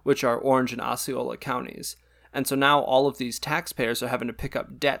 which are Orange and Osceola counties. And so now all of these taxpayers are having to pick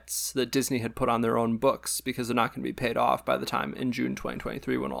up debts that Disney had put on their own books because they're not going to be paid off by the time in June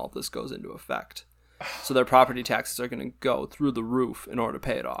 2023 when all of this goes into effect. So their property taxes are going to go through the roof in order to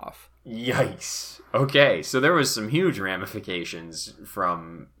pay it off. Yikes. Okay, so there was some huge ramifications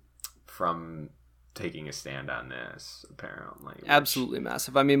from taking a stand on this, apparently. Absolutely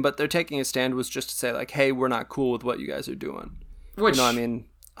massive. I mean, but their taking a stand was just to say, like, hey, we're not cool with what you guys are doing. Which,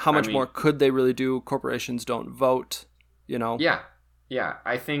 how much more could they really do? Corporations don't vote, Yeah.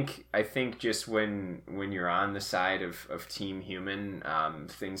 I think just when you're on the side of Team Human,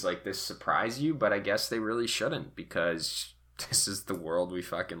 things like this surprise you, but I guess they really shouldn't, because this is the world we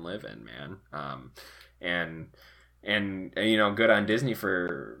fucking live in, man. And good on Disney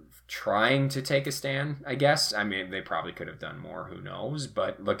for trying to take a stand, I guess. I mean, they probably could have done more, who knows,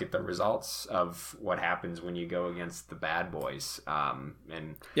 but look at the results of what happens when you go against the bad boys.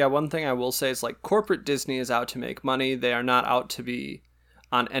 And yeah, one thing I will say is, like, corporate Disney is out to make money. They are not out to be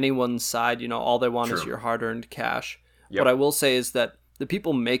on anyone's side. You know, all they want is your hard-earned cash. Yep. What I will say is that the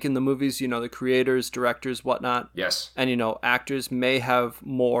people making the movies, you know, the creators, directors, whatnot, yes, and, you know, actors may have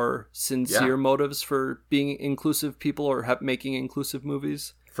more sincere motives for being inclusive people or making inclusive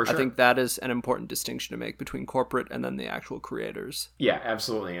movies. For sure. I think that is an important distinction to make between corporate and then the actual creators. Yeah,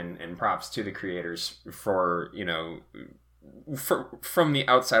 absolutely. And props to the creators for, you know, from the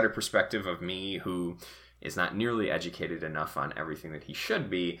outsider perspective of me, who is not nearly educated enough on everything that he should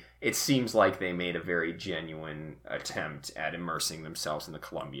be, it seems like they made a very genuine attempt at immersing themselves in the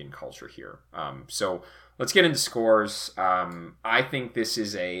Colombian culture here. So let's get into scores. I think this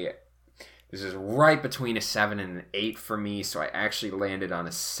is right between a 7 and an 8 for me, so I actually landed on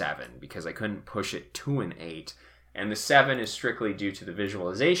a 7 because I couldn't push it to an 8. And the 7 is strictly due to the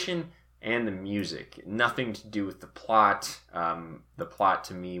visualization and the music. Nothing to do with the plot. The plot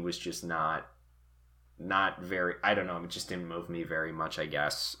to me was just not very, I don't know, it just didn't move me very much, I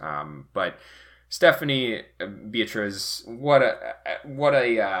guess. But Stephanie Beatriz, what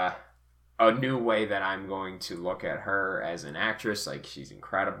a new way that I'm going to look at her as an actress. Like, she's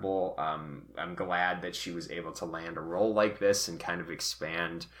incredible. I'm glad that she was able to land a role like this and kind of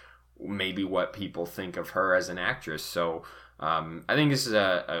expand maybe what people think of her as an actress. So I think this is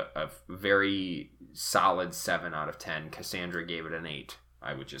a very solid 7 out of 10. Cassandra gave it an 8,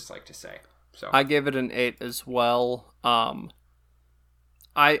 I would just like to say. So I gave it an 8 as well. I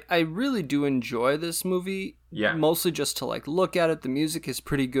really do enjoy this movie. Yeah. Mostly just to, like, look at it. The music is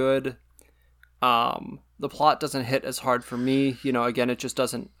pretty good. The plot doesn't hit as hard for me. You know, again, it just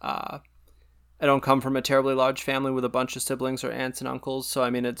doesn't, I don't come from a terribly large family with a bunch of siblings or aunts and uncles. So, I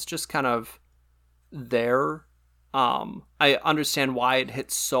mean, it's just kind of there. I understand why it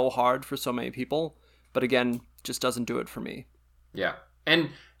hits so hard for so many people, but again, just doesn't do it for me. Yeah. And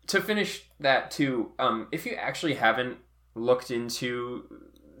to finish that too, if you actually haven't looked into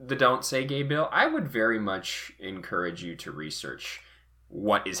the Don't Say Gay bill, I would very much encourage you to research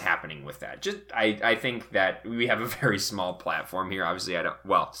what is happening with that. I think that we have a very small platform here. Obviously,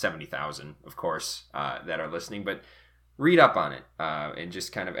 70,000, of course, that are listening, but read up on it and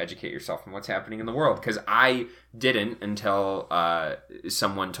just kind of educate yourself on what's happening in the world. Because I didn't until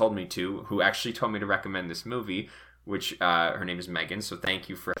someone told me to, who actually told me to recommend this movie, which her name is Megan. So thank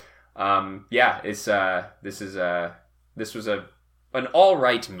you for. This was an all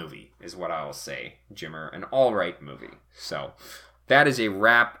right movie, is what I'll say, Jimmer. An all right movie. So. That is a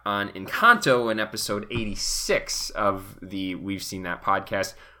wrap on Encanto in episode 86 of the We've Seen That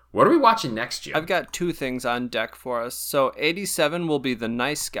podcast. What are we watching next, Jim? I've got 2 things on deck for us. So 87 will be The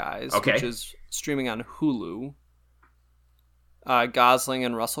Nice Guys, which is streaming on Hulu. Gosling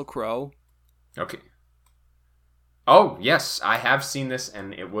and Russell Crowe. Okay. Oh, yes. I have seen this,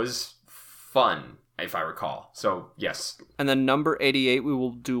 and it was fun, if I recall. So, yes. And then number 88, we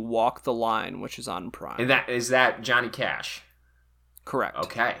will do Walk the Line, which is on Prime. And is that Johnny Cash? Correct.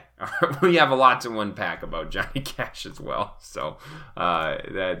 Okay. We have a lot to unpack about Johnny Cash as well, so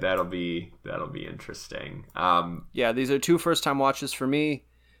that'll be interesting. Yeah, these are 2 first-time watches for me.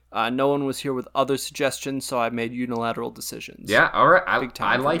 No one was here with other suggestions, so I made unilateral decisions. Yeah, all right. I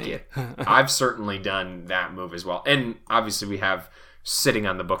like me. it. I've certainly done that move as well, and obviously we have sitting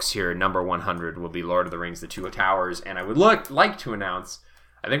on the books here. Number 100 will be Lord of the Rings: The Two Towers, and I would like to announce.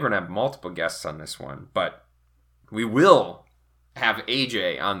 I think we're gonna have multiple guests on this one, but we will have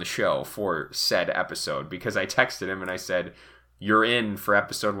AJ on the show for said episode, because I texted him and I said, "You're in for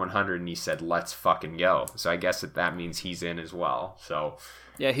episode 100," and he said, "Let's fucking go." So I guess that means he's in as well. So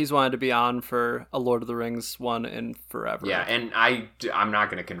yeah, he's wanted to be on for a Lord of the Rings one in forever. Yeah, and I'm not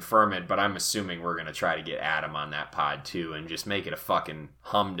going to confirm it, but I'm assuming we're going to try to get Adam on that pod too and just make it a fucking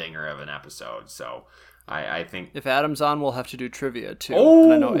humdinger of an episode. So I think if Adam's on, we'll have to do trivia too. Oh!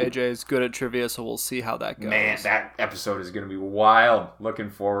 And I know AJ is good at trivia, so we'll see how that goes. Man, that episode is going to be wild. Looking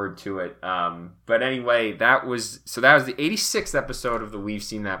forward to it. But anyway, that was the 86th episode of the We've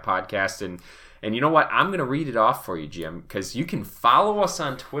Seen That podcast, and you know what? I'm going to read it off for you, Jim, because you can follow us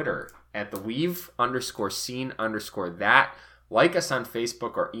on Twitter at the We've_seen_that. Like us on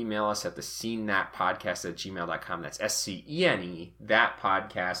Facebook or email us at thesceenthatpodcast@gmail.com. That's SCENE, that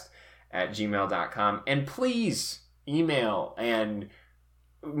podcast @gmail.com. And please email and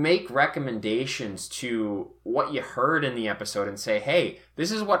make recommendations to what you heard in the episode and say, hey,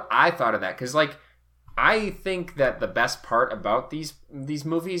 this is what I thought of that. Because, I think that the best part about these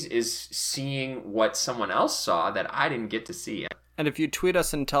movies is seeing what someone else saw that I didn't get to see. And if you tweet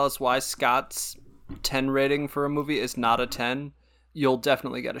us and tell us why Scott's 10 rating for a movie is not a 10, you'll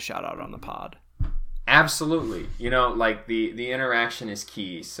definitely get a shout out on the pod. Absolutely. Like the interaction is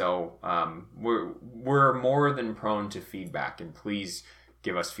key. So we're more than prone to feedback, and please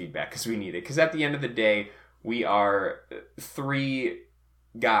give us feedback because we need it. Because at the end of the day, we are 3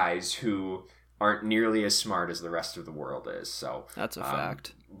 guys who aren't nearly as smart as the rest of the world is. So that's a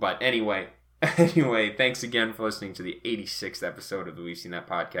fact. But anyway, thanks again for listening to the 86th episode of the We've Seen That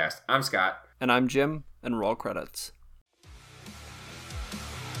podcast. I'm Scott. And I'm Jim, and roll credits.